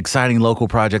fun, exciting local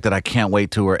project that I can't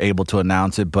wait till we're able to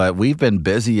announce it. But we've been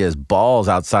busy as balls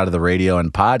outside of the radio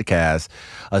and podcast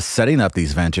setting up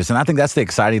these ventures. And I think that's the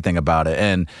exciting thing about it.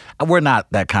 And we're not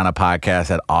that kind of podcast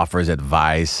that offers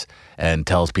advice and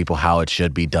tells people how it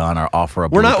should be done or offer a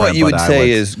We're not what blueprint, you would but I say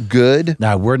is good.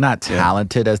 Now, we're not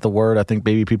talented as the word I think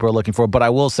maybe people are looking for, but I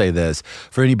will say this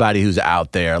for anybody who's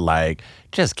out there, like,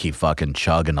 just keep fucking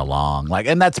chugging along. Like,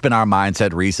 and that's been our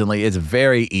mindset recently. It's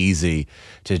very easy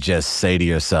to just say to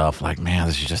yourself, like, man,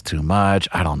 this is just too much.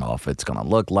 I don't know if it's going to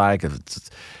look like.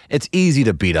 It's easy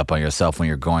to beat up on yourself when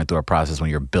you're going through a process, when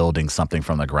you're building something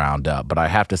from the ground up. But I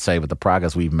have to say, with the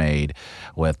progress we've made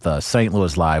with St.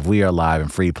 Louis Live, We Are Live, and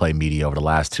Free Play Media over the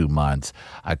last 2 months,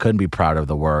 I couldn't be prouder of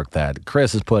the work that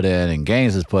Chris has put in and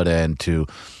Gaines has put in to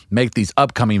make these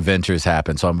upcoming ventures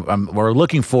happen. So we're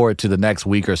looking forward to the next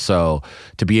week or so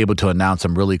to be able to announce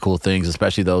some really cool things,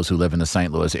 especially those who live in the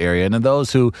St. Louis area and then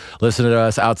those who listen to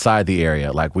us outside the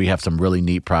area. Like, we have some really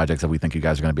neat projects that we think you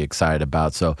guys are going to be excited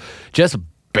about. So just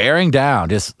bearing down,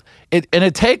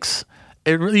 it takes,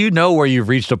 you know, where you've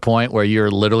reached a point where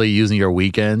you're literally using your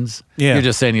weekends. Yeah. You're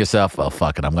just saying to yourself, well,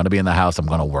 fuck it, I'm going to be in the house. I'm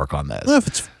going to work on this. Well, if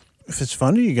it's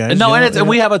fun to you guys. No, you know, and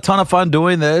we have a ton of fun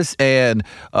doing this, and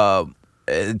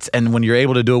and when you're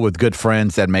able to do it with good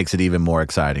friends, that makes it even more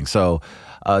exciting. So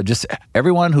just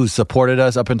everyone who's supported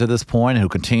us up until this point and who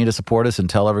continue to support us and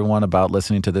tell everyone about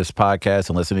listening to this podcast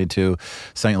and listening to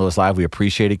St. Louis Live, we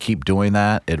appreciate it. Keep doing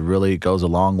that. It really goes a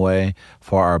long way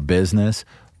for our business.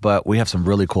 But we have some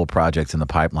really cool projects in the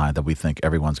pipeline that we think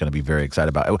everyone's going to be very excited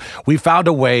about. We found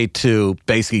a way to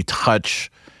basically touch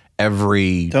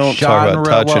every Don't genre. talk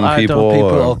about touching people.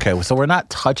 Okay, so we're not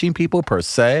touching people per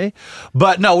se,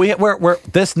 but no, we're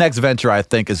this next venture I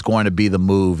think is going to be the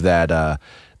move that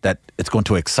it's going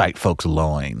to excite folks'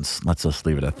 loins. Let's just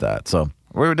leave it at that. So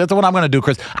that's what I'm going to do,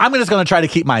 Chris. I'm just going to try to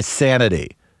keep my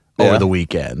sanity over the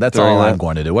weekend. That's During all that. I'm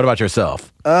going to do. What about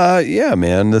yourself? Yeah,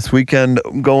 man. This weekend,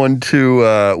 going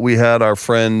to, we had our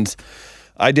friends.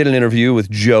 I did an interview with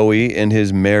Joey and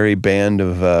his merry band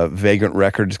of Vagrant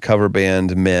Records cover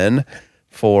band men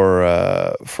for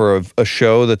a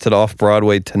show that's at Off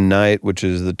Broadway tonight, which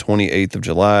is the 28th of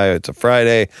July. It's a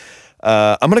Friday.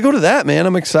 I'm going to go to that, man.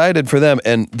 I'm excited for them.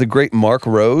 And the great Mark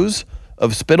Rose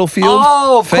of Spitalfield.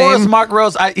 Oh, of course, fame. Mark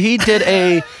Rose. He did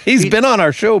a. He's been on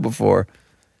our show before.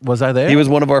 Was I there? He was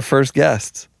one of our first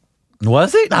guests.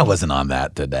 Was he? I wasn't on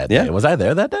that Yeah. day. Was I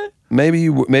there that day? Maybe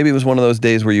it was one of those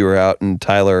days where you were out and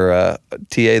Tyler,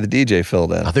 TA, the DJ,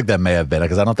 filled in. I think that may have been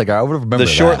because I don't think I would have remembered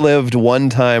The short-lived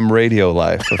one-time radio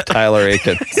life of Tyler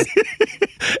Akins.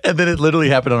 And then it literally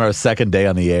happened on our second day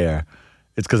on the air.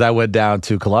 It's because I went down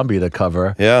to Columbia to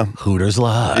cover Yeah. Hooters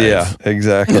Live. Yeah,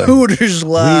 exactly. Hooters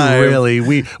Live.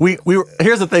 We were,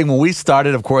 here's the thing. When we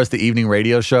started, of course, the evening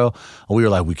radio show, we were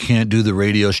like, we can't do the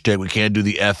radio shtick. We can't do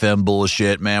the FM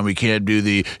bullshit, man. We can't do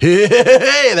the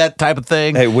that type of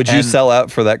thing. Hey, would you And sell out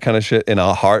for that kind of shit in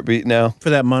a heartbeat now?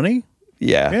 For that money?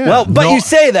 Yeah. Yeah. Well, but No. you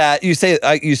say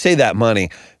that money,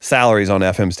 salaries on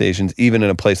FM stations, even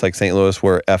in a place like St. Louis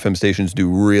where FM stations do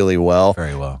really well,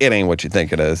 Very well. it ain't what you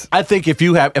think it is. I think if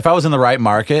I was in the right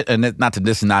market, and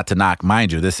this is not to knock,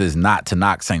 mind you, this is not to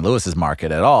knock St. Louis's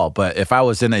market at all. But if I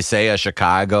was in a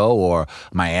Chicago or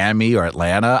Miami or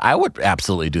Atlanta, I would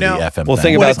absolutely do Now- the FM. Well, thing.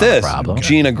 think about It's not a this. problem.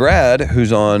 Gina Grad,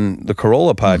 who's on the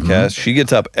Corolla podcast, she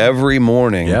gets up every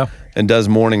morning Yeah. and does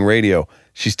morning radio.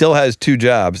 She still has 2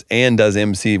 jobs and does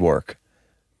MC work.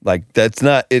 Like, that's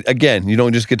not it. Again, you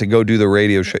don't just get to go do the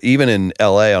radio show, even in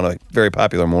LA on a very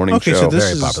popular morning Okay, show. so this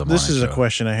Very is popular this morning is a show.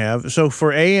 question I have. So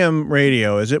for AM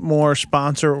radio, is it more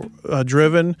sponsor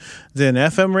driven than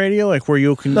FM radio? Like where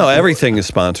you can No, everything is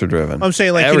sponsor driven. I'm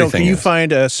saying like Everything can you is.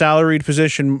 find a salaried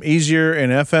position easier in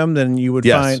FM than you would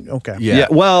Yes. find? Okay. Yeah. Yeah.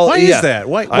 Well, Why yeah. is that?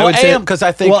 Why? I would say AM, 'cause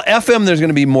I think- well, FM there's going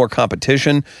to be more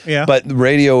competition. Yeah. But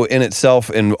radio in itself,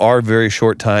 in our very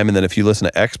short time, and then if you listen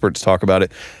to experts talk about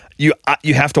it,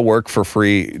 you have to work for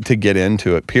free to get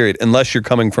into it. Period. Unless you're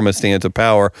coming from a stance of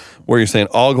power where you're saying,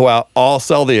 "I'll go out, I'll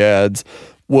sell the ads,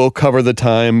 we'll cover the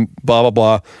time, blah blah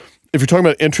blah." If you're talking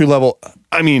about entry level,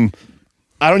 I mean,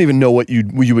 I don't even know what you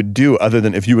would do other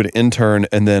than if you would intern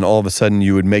and then all of a sudden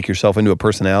you would make yourself into a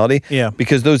personality. Yeah.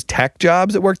 Because those tech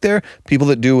jobs that work there, people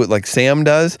that do what like Sam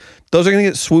does, those are going to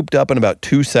get swooped up in about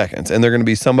 2 seconds. And they're going to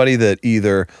be somebody that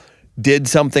either did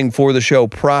something for the show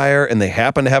prior and they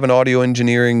happen to have an audio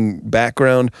engineering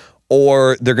background,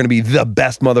 or they're going to be the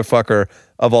best motherfucker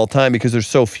of all time because there's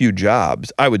so few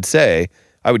jobs. I would guess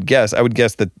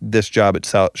that this job at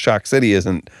Shock City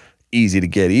isn't easy to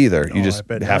get either. You Oh, just I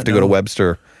bet have not, to go to no.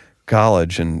 Webster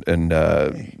College and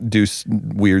do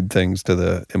weird things to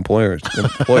the employer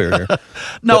here.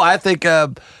 No, I think,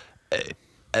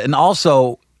 and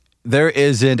also there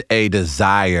isn't a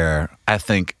desire, I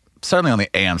think, certainly on the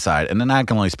AM side, and then I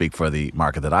can only speak for the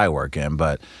market that I work in,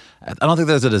 but I don't think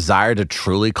there's a desire to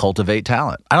truly cultivate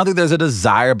talent. I don't think there's a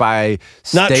desire by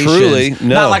Not stations. truly,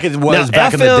 no. Not like it was Now,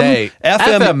 back in the day.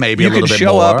 FM maybe you a little could bit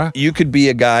show more. up. You could be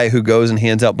a guy who goes and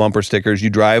hands out bumper stickers.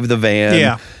 You drive the van.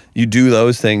 Yeah. You do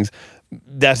those things.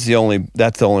 That's the only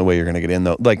way you're going to get in,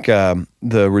 though. Like the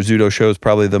Rizzuto show is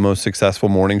probably the most successful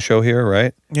morning show here,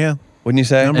 right? Yeah. Wouldn't you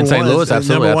say? Number In St. one is Louis, the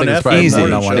absolutely. number I think one it's probably FM Easy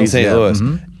morning number one show. in easy, St. yeah. Louis.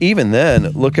 Mhm. Even then,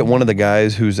 look at one of the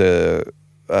guys who's a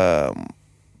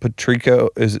Patrico.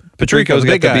 Is it Patrico's the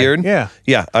got big the guy. beard? Yeah.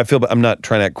 Yeah. I'm not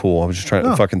trying to act cool. I was just trying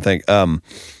to fucking think.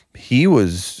 He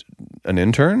was an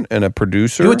intern and a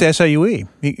producer. He went to SIUE.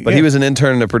 But he was an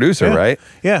intern and a producer, Yeah. right?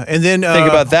 Yeah, and then Think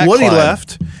about that Woody climb.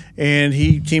 left, and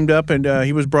he teamed up, and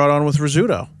he was brought on with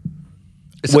Rizzuto.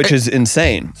 Which is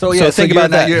insane. So, yeah, so think you're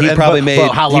about that. not- you're- He and- probably but- made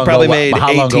but how long ago- made but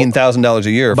how long ago- $18,000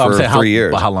 a year But I'm for saying 3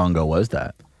 years. But how long ago was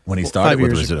that when he started 5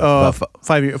 with years.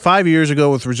 Rizzuto? 5 years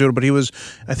ago with Rizzuto, but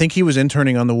I think he was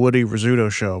interning on the Woody Rizzuto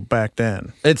show back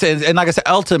then. It's and like I said,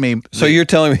 L to me. So you're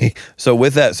telling me? So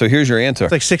with that, so here's your answer.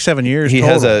 It's like 6-7 years. He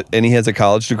total. has a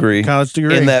college degree. College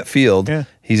degree. in that field. Yeah.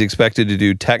 He's expected to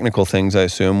do technical things, I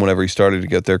assume, whenever he started to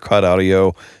get there, cut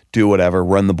audio, do whatever,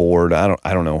 run the board. I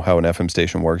don't know how an FM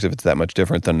station works, if it's that much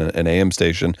different than an AM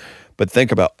station. But think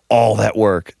about all that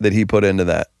work that he put into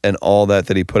that and all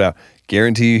that he put out.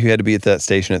 Guarantee you he had to be at that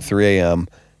station at 3 a.m.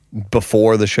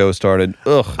 before the show started.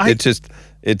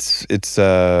 It's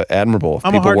admirable if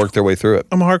I'm a people hard- work their way through it.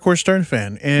 I'm a hardcore Stern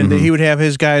fan, and he would have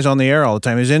his guys on the air all the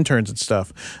time, his interns and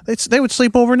stuff. They would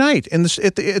sleep overnight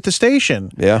at the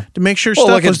station, Yeah. to make sure Well,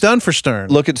 stuff look at- was done for Stern.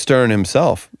 Look at Stern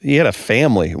himself. He had a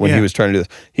family when he Yeah. was trying to do this.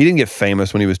 He didn't get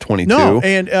famous when he was 22. No,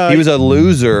 and, he was a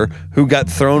loser who got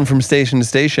thrown from station to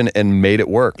station and made it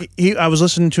work. I was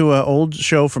listening to an old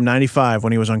show from '95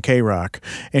 when he was on K-Rock,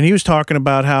 and he was talking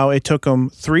about how it took him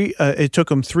 3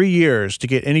 years to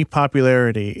get any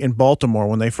popularity in Baltimore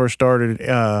when they first started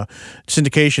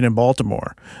syndication in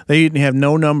Baltimore. They didn't have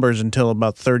no numbers until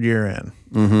about third year in.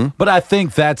 But I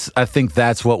think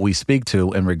that's what we speak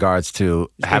to in regards to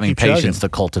having keep chugging. patience to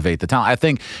cultivate the talent. I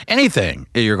think anything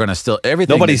you're going to still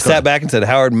everything. Nobody is gonna- sat back and said,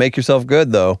 "Howard, make yourself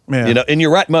good," though. Yeah. You know, and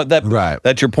you're right. Right.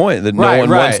 That's your point. That no one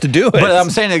wants to do it. But I'm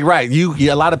saying it right. You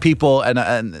a lot of people,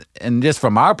 and just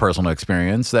from our personal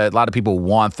experience, that a lot of people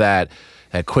want that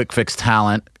quick fix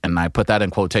talent, and I put that in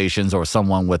quotations, or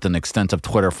someone with an extensive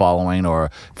Twitter following or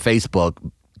Facebook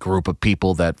group of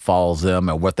people that follows them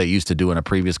or what they used to do in a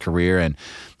previous career, and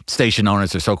station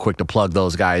owners are so quick to plug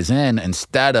those guys in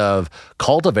instead of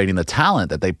cultivating the talent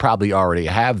that they probably already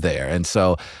have there. And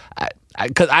so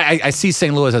because I see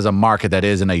St. Louis as a market that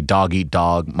isn't a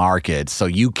dog-eat-dog market, so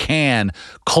you can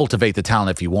cultivate the talent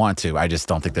if you want to. I just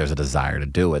don't think there's a desire to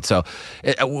do it. So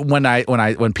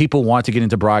when people want to get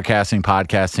into broadcasting,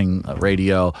 podcasting,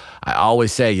 radio, I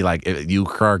always say you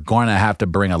are going to have to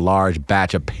bring a large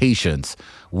batch of patience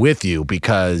with you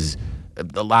because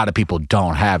a lot of people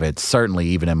don't have it. Certainly,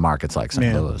 even in markets like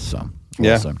St. Louis. So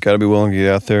got to be willing to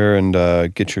get out there and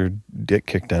get your dick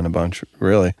kicked down a bunch.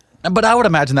 Really. But I would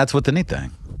imagine that's with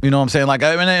anything. You know what I'm saying? Like,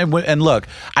 I mean, and look.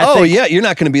 I think, you're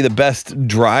not going to be the best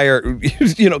dryer,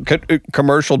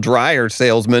 commercial dryer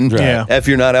salesman if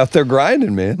you're not out there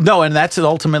grinding, man. No, and that's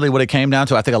ultimately what it came down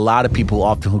to. I think a lot of people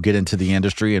often who get into the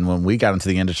industry, and when we got into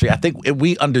the industry, I think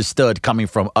we understood coming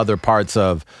from other parts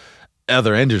of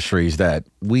other industries that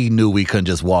we knew we couldn't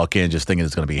just walk in just thinking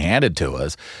it's going to be handed to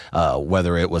us,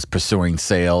 whether it was pursuing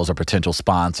sales or potential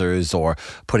sponsors or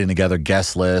putting together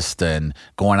guest lists and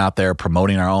going out there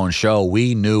promoting our own show.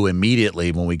 We knew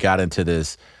immediately when we got into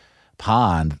this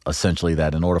pond, essentially,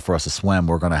 that in order for us to swim,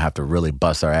 we're going to have to really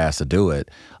bust our ass to do it.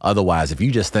 Otherwise, if you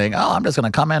just think, I'm just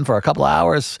going to come in for a couple of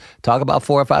hours, talk about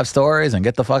 4 or 5 stories and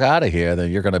get the fuck out of here,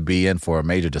 then you're going to be in for a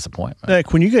major disappointment.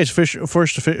 Like when you guys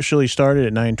first officially started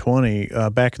at 920,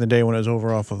 back in the day when it was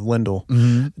over off of Lindell,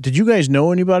 did you guys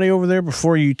know anybody over there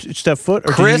before you stepped foot?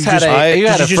 Or Chris did you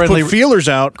just put feelers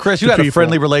out. Chris, you had a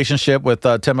friendly relationship with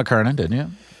Tim McKernan, didn't you?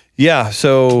 Yeah,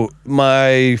 so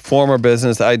my former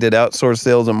business, I did outsource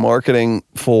sales and marketing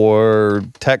for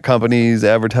tech companies,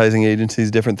 advertising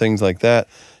agencies, different things like that.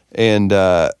 And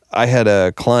I had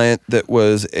a client that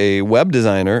was a web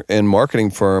designer and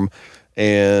marketing firm,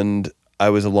 and I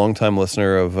was a longtime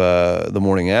listener of The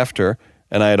Morning After,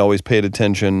 and I had always paid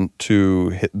attention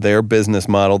to their business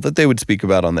model that they would speak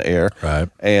about on the air. Right.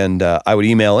 And I would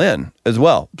email in as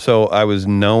well. So I was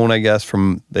known, I guess,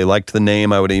 they liked the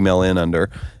name I would email in under,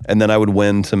 and then I would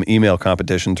win some email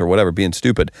competitions or whatever, being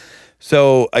stupid.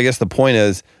 So I guess the point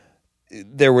is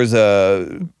there was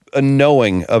a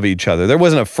knowing of each other. There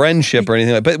wasn't a friendship or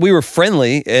anything, but we were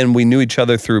friendly and we knew each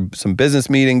other through some business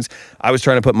meetings. I was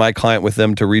trying to put my client with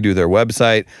them to redo their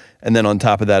website. And then on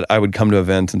top of that, I would come to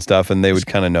events and stuff and they would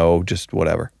kind of know just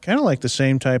whatever. Kind of like the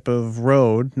same type of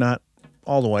road, not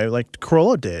all the way, like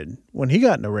Corolla did when he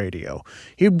got into radio.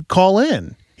 He'd call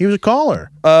in. He was a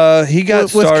caller. He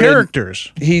got with started.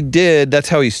 Characters. He did. That's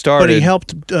how he started. But he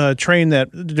helped train that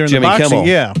during Jimmy the boxing. Kimmel.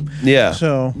 Yeah. Yeah.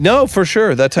 So no, for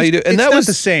sure. That's how you do it. And it's that not was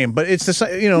the same, but it's the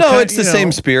same. No, it's the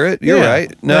same spirit. You're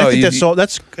right. No, and I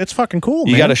think that's fucking cool.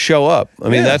 You got to show up. I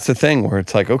mean, that's the thing where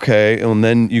it's like, okay, and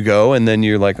then you go, and then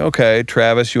you're like, okay,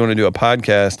 Travis, you want to do a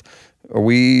podcast? Are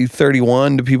we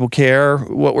 31? Do people care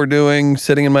what we're doing?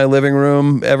 Sitting in my living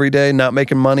room every day, not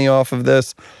making money off of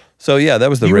this. So yeah, that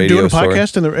was the radio doing a story.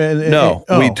 podcast No,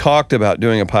 we talked about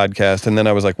doing a podcast, and then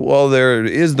I was like, well, there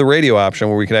is the radio option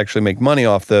where we could actually make money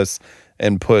off this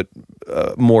and put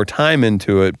more time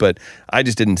into it. But I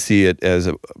just didn't see it as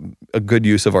a good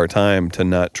use of our time to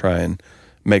not try and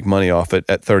make money off it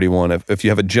at 31. If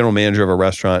you have a general manager of a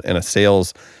restaurant and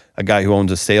a guy who owns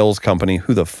a sales company,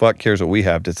 who the fuck cares what we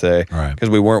have to say? Right. Because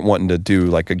we weren't wanting to do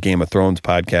like a Game of Thrones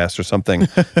podcast or something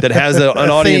that has an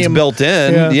audience built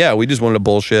in. Yeah, we just wanted to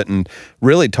bullshit and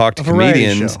really talk to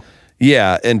comedians.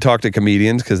 Yeah, and talk to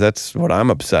comedians because that's what I'm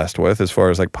obsessed with as far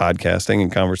as like podcasting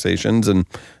and conversations. And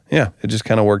yeah, it just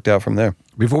kind of worked out from there.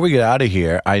 Before we get out of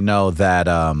here, I know that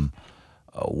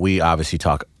we obviously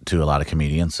talk to a lot of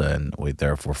comedians, and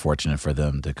we're fortunate for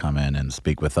them to come in and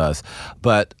speak with us.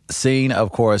 But seeing,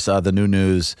 of course, the new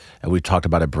news, and we talked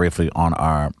about it briefly on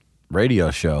our radio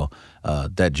show,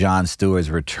 that Jon Stewart is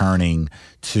returning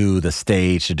to the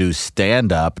stage to do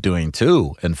stand-up, doing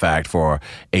 2, in fact, for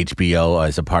HBO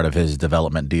as a part of his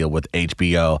development deal with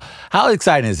HBO. How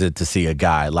exciting is it to see a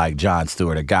guy like Jon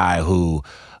Stewart, a guy who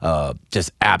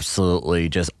just absolutely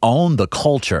just owned the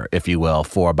culture, if you will,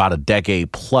 for about a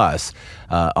decade plus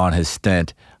on his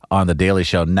stint on The Daily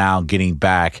Show, now getting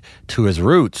back to his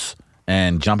roots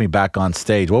and jumping back on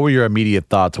stage? What were your immediate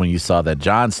thoughts when you saw that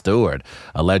Jon Stewart,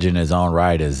 a legend in his own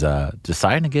right, is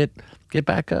deciding to get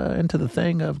back into the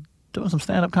thing of doing some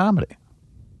stand-up comedy?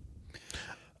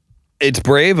 It's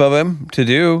brave of him to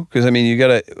do because, I mean, you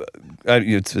got to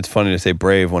it's funny to say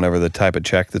brave whenever the type of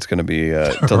check that's going to be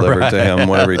delivered to him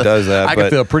whenever he does that. I can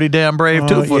feel pretty damn brave,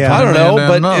 too. I don't know,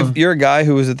 but if you're a guy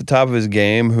who is at the top of his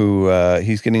game, who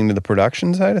he's getting into the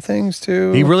production side of things,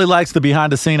 too. He really likes the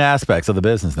behind-the-scene aspects of the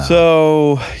business now.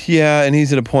 So, yeah, and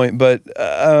he's at a point, but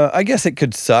I guess it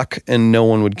could suck and no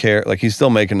one would care. Like, he's still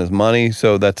making his money,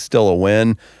 so that's still a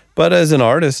win. But as an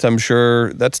artist, I'm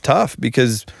sure that's tough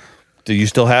because do you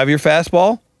still have your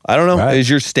fastball? I don't know. Right. Is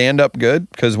your stand-up good?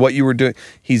 Because what you were doing,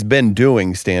 he's been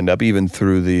doing stand-up even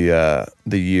through the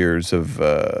years of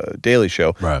Daily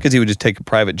Show. Right. Because he would just take a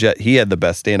private jet. He had the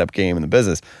best stand-up game in the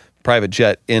business. Private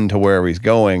jet into wherever he's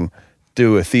going,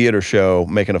 do a theater show,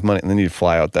 make enough money, and then you'd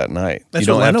fly out that night. That's you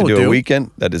don't what have Leno to would do a do.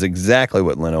 weekend. That is exactly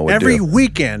what Leno would Every do.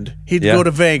 weekend, he'd Yeah. go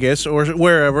to Vegas or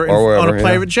wherever, Or wherever, on a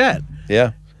private jet.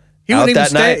 Yeah. He out wouldn't even that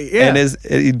stay. night, Yeah.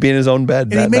 and he'd be in his own bed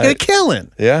and that he'd make night. it a killing.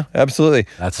 Yeah, absolutely.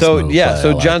 That's a so smooth yeah. play. I So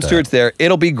like Jon that. Stewart's there.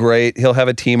 It'll be great. He'll have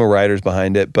a team of writers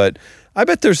behind it, but I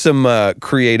bet there's some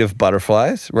creative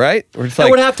butterflies, right? Or it's It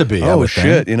would have to be, I Oh would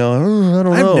shit! think. I don't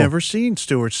know. I've never seen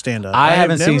Stewart stand up. I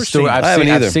haven't seen Stewart. I haven't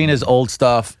either. I've seen his old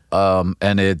stuff,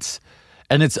 and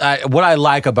what I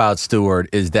like about Stewart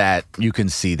is that you can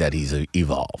see that he's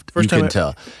evolved. First you time can I-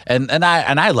 tell,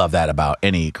 and I love that about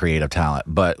any creative talent.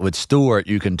 But with Stewart,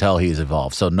 you can tell he's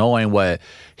evolved. So knowing what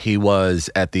he was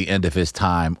at the end of his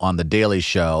time on the Daily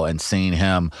Show and seeing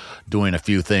him doing a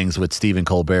few things with Stephen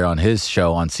Colbert on his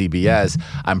show on CBS,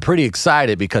 I'm pretty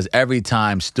excited because every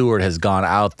time Stewart has gone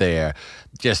out there,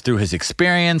 just through his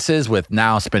experiences with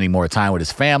now spending more time with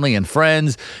his family and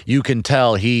friends, you can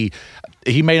tell he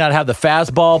may not have the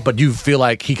fastball, but you feel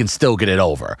like he can still get it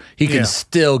over. He can Yeah.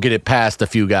 still get it past a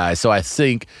few guys. So I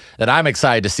think that I'm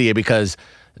excited to see it because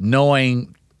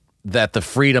knowing that the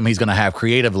freedom he's going to have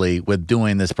creatively with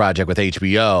doing this project with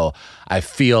HBO, I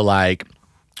feel like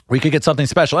we could get something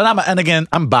special. And again,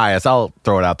 I'm biased. I'll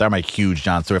throw it out there. I'm a huge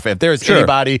Jon Stewart fan. If there's Sure.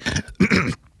 anybody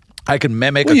I could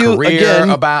mimic Well, a you- career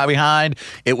again- behind,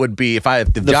 it would be if The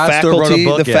Jon Stewart wrote a Faculty.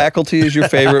 book. The yeah. Faculty is your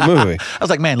favorite movie. I was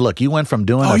like, man, look, you went from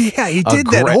doing Oh, yeah, he did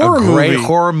that horror a great movie.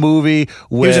 horror movie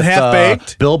with was in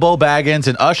Half-Baked. Bilbo Baggins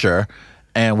and Usher,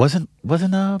 and wasn't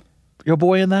your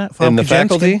boy in that? In the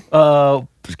Kaczynski? Faculty,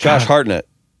 Josh Hartnett.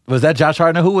 Was that Josh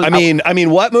Hartnett? Who was? I mean,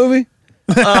 what movie?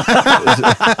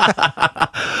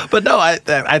 but no, I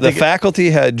The think Faculty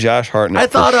had Josh Hartnett. I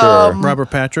thought, for sure. Robert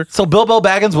Patrick. so. Bilbo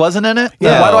Baggins wasn't in it.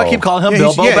 Yeah. Why do I keep calling him Yeah,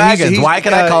 he's- Bilbo yeah, Baggins? he's- Why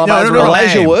can I call him no, by his no, real no,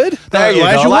 Elijah name? Wood? There you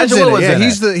Elijah go. Wood's in it. was Yeah, in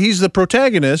he's it. he's the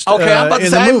protagonist. Okay, I'm about to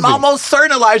in say, the movie. I'm almost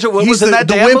certain Elijah Wood He's was the, in that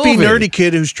the damn wimpy, movie. nerdy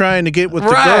kid who's trying to get with the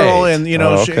Right. girl, and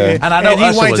Oh, okay. And I know he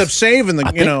Usher winds was- up saving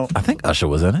the. I think Usher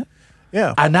was in it.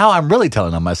 Yeah. And now I'm really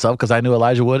telling on myself because I knew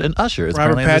Elijah Wood and Usher. Is Robert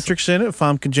currently in this- Patrick's in it.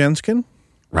 Famke Jensen.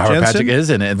 Robert Jensen? Patrick is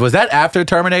in it. Was that after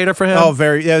Terminator for him? Oh,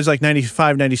 very. Yeah, it was like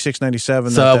 95, 96,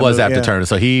 97. So it was after Terminator.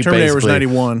 So he Terminator was basically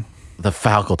 91. the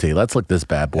Faculty. Let's look this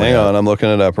bad boy. Hang up. on, I'm looking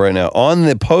it up right now. On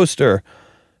the poster,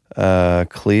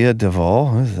 Clea Duvall.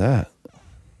 Who is that?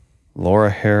 Laura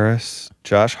Harris,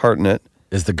 Josh Hartnett.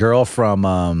 Is the girl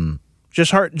from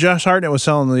Josh Hartnett was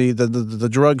selling the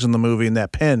drugs in the movie in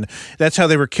that pen. That's how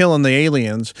they were killing the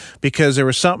aliens, because there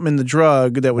was something in the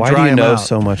drug that would Why dry do you them know out.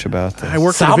 so much about this? I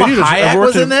worked Salma at a video. I Hayek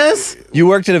worked was in this? You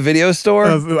worked at a video store?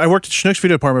 I worked at Schnucks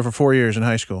Video Department for 4 years in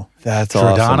high school. That's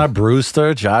Jordana awesome.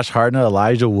 Brewster, Josh Hartnett,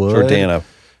 Elijah Wood? Jordana.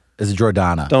 Is it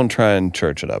Jordana? Don't try and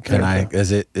church it up. Can there. I?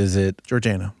 Is it?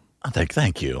 Jordana.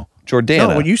 Thank you. Jordana.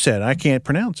 No, what you said, I can't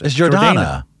pronounce it. It's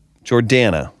Jordana.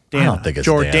 Jordana. I don't think it's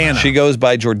Jordana. Dana. She goes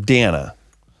by Jordana.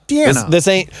 Diana. This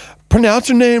ain't pronounce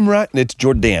her name right. It's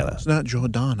Jordana. It's not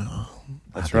Jordana.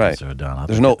 That's right. It's Jordana.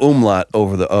 There's no umlaut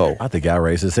over the O. I think I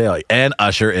racist hell. And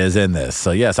Usher is in this.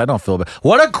 So yes, I don't feel bad.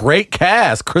 What a great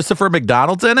cast. Christopher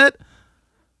McDonald's in it.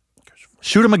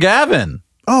 Shooter McGavin.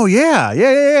 Oh, yeah.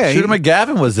 Shooter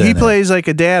McGavin was in He it. plays like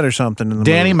a dad or something in the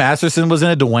Danny movie. Masterson was in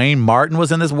it. Dwayne Martin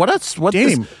was in this. What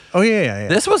Danny. this? Oh, yeah.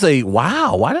 This was a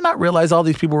wow. Why did I not realize all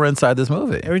these people were inside this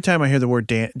movie? Every time I hear the word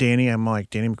Danny, I'm like,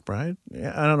 Danny McBride?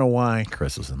 Yeah, I don't know why.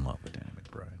 Chris was in love with Danny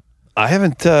McBride. I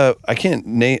haven't. I can't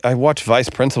name. I watched Vice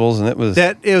Principals, and it was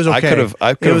It was okay. I could have.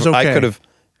 It was okay. I could have.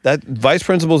 That Vice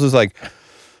Principals is like,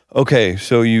 okay,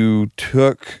 so you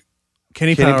took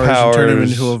Kenny Kenny Powers and turned him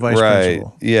Powers, into a vice right.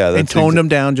 principal. Yeah, and that's toned him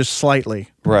down just slightly.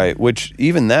 right. Which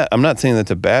even that, I'm not saying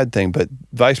that's a bad thing, but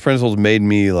Vice Principals made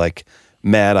me like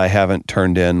mad. I haven't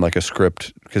turned in like a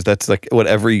script because that's like what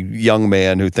every young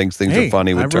man who thinks things are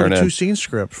funny I would wrote turn a in. 2-scene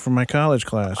script for my college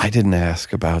class. I didn't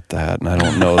ask about that, and I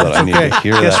don't know that I need okay. to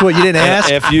hear Guess that. what? You didn't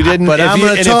ask. If you didn't, But if I'm you,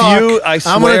 gonna and talk. If you, I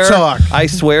swear, I'm gonna talk. I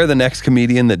swear, the next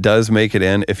comedian that does make it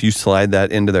in, if you slide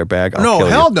that into their bag, I'll No, kill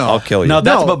hell you. no. I'll kill you. No,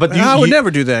 that's No, but you, I would you- never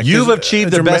do that, 'cause You've achieved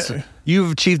it's the a best. ma-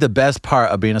 You've achieved the best part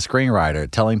of being a screenwriter,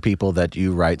 telling people that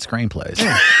you write screenplays.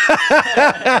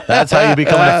 That's how you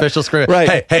become an official screenwriter.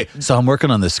 Right. Hey, so I'm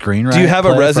working on the screenwriter. Do you have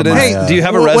a residence? Hey, do you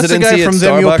have a what's the residency guy at from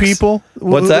Them Your Starbucks? People?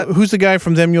 What's that? Who's the guy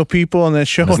from Them Your People on that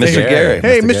show? Mr. Gary.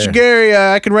 Hey, Mr. Mr. Gary,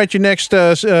 I can write your next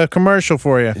commercial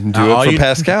for you. Do it for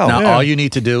Pascal. Now, Yeah. all you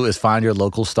need to do is find your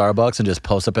local Starbucks and just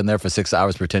post up in there for 6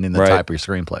 hours pretending to Right. type your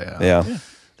screenplay out. Yeah.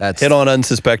 That's Hit on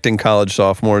unsuspecting college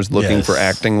sophomores looking Yes. for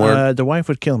acting work. The wife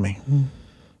would kill me.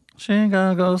 She ain't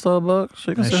gotta go to Starbucks.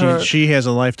 She can sit her. She has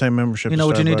a lifetime membership. You know to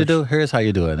what you need to Starbucks. do? Here's how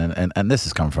you do it. And this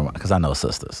is coming from, because I know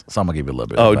sisters. So I'm going to give you a little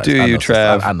bit Oh, of advice. do I you, know sisters.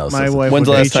 Trav? I know My sisters. wife When's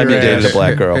the would last hate time your you dated ass. a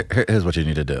black girl? Here's what you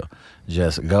need to do.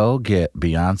 Just go get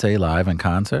Beyonce live in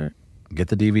concert, get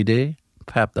the DVD,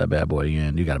 pap that bad boy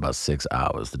in. You got about 6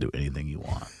 hours to do anything you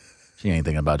want. She ain't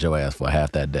thinking about your ass for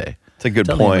half that day. It's a good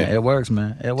Tell point. me, man, it works,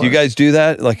 man. It works. Do you guys do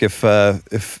that? Like if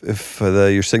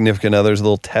your significant other's a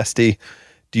little testy,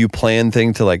 do you plan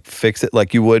things to like fix it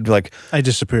like you would like? I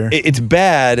disappear. It's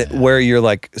bad where you're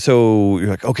like,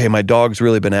 okay, my dog's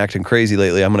really been acting crazy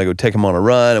lately. I'm gonna go take him on a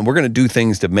run, and we're gonna do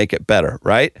things to make it better,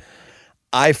 right?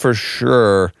 I for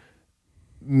sure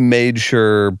made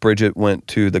sure Bridget went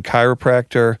to the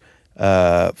chiropractor,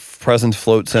 Presence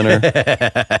Float Center.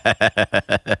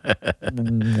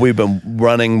 We've been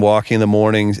running, walking in the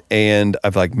mornings, and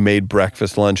I've like made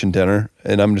breakfast, lunch, and dinner.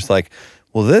 And I'm just like,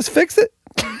 will this fix it?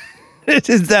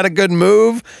 Is that a good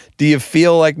move? Do you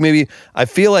feel like I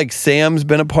feel like Sam's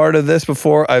been a part of this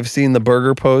before. I've seen the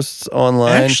burger posts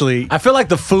online. Actually, I feel like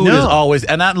the food No. is always,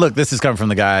 and look, this is coming from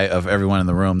the guy of everyone in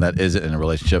the room that isn't in a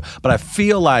relationship, but I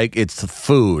feel like it's the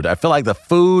food. I feel like the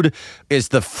food is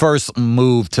the first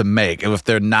move to make if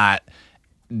they're not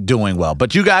doing well.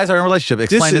 But you guys are in a relationship.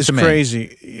 Explain this this is to me.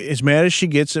 crazy. As mad as she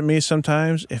gets at me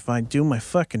sometimes, if I do my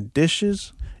fucking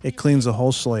dishes, it cleans the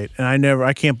whole slate. And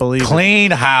I can't believe it.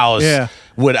 Clean house. Yeah.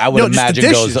 I would No, just the imagine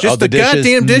dishes. goes. Just the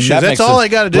goddamn dishes. That That's makes all sense. I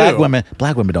gotta do.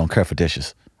 Black women don't care for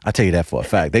dishes. I tell you that for a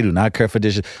fact. They do not care for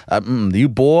dishes. You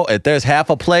boil, if there's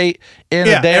half a plate in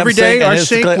a damn every day sink, our and it's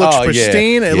sink clean- looks yeah.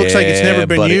 pristine. It looks like it's never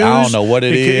been buddy, used. I don't know what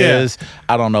it Yeah. is.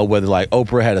 I don't know whether like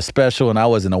Oprah had a special and I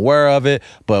wasn't aware of it.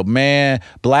 But man,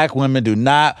 black women do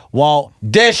not want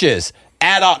dishes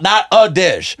at all. Not a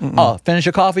dish. Finish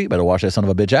your coffee. Better wash that son of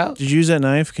a bitch out. Did you use that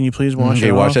knife? Can you please wash Can it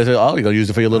you wash off? that? Oh, you're gonna use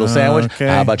it for your little sandwich. okay.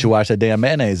 How about you wash that damn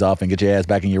mayonnaise off and get your ass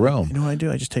back in your room? You know what I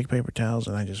do? I just take paper towels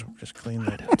and I just clean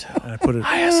it. And I put it.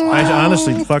 I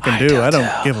honestly fucking do. I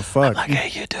don't give a fuck. Okay,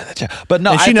 you do that. But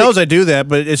no, And I she think- knows I do that,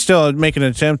 but it's still making an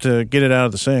attempt to get it out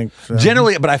of the sink. So.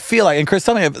 Generally, but I feel like, and Chris,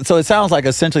 tell me, so it sounds like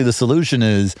essentially the solution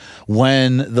is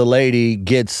when the lady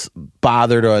gets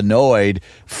bothered or annoyed,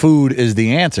 food is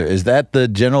the answer. Is that the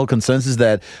general consensus,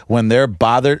 that when they're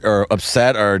bothered or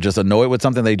upset or just annoyed with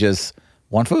something, they just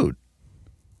want food?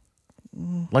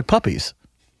 Like puppies.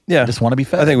 Yeah, Just want to be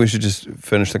fed. I think we should just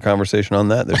finish the conversation on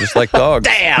that. They're just like dogs.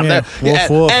 Damn. Yeah, they're- woof,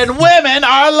 woof. And women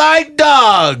are like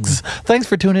dogs. Thanks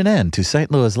for tuning in to St.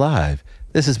 Louis Live.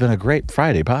 This has been a great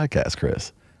Friday podcast,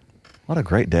 Chris. What a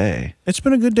great day. It's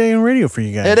been a good day on radio for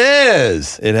you guys. It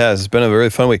is. It has. It's been a very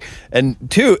fun week. And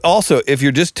two, also, if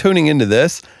you're just tuning into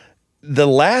this,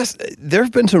 there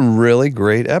have been some really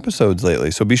great episodes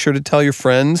lately. So be sure to tell your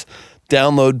friends,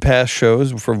 download past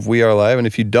shows from We Are Live. And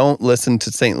if you don't listen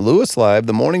to St. Louis Live,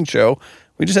 the morning show,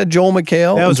 we just had Joel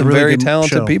McHale That and was a some really very good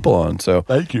talented show. people on. So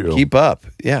Thank you. keep up.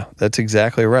 Yeah, that's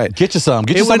exactly right. Get you some.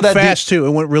 Get you It some went of that fast too. It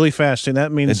went really fast, and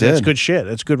that means It that's did. good shit.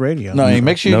 It's good radio. No,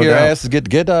 make sure No your doubt. asses get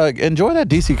enjoy that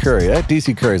DC Curry. That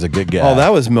DC Curry is a good guy. Oh,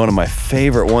 that was one of my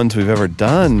favorite ones we've ever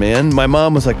done, man. My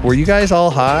mom was like, "Were you guys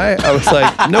all high?" I was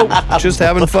like, "Nope, just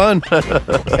having fun."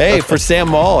 Hey, for Sam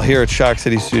Maul here at Shock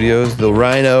City Studios, the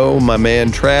Rhino, my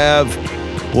man Trav.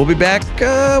 We'll be back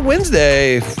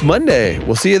Monday.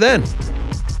 We'll see you then.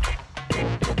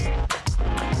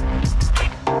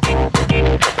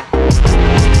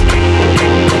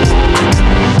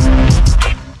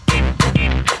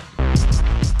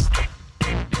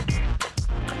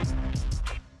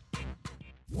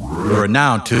 You're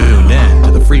now tuned in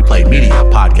to the Free Play Media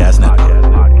Podcast Network.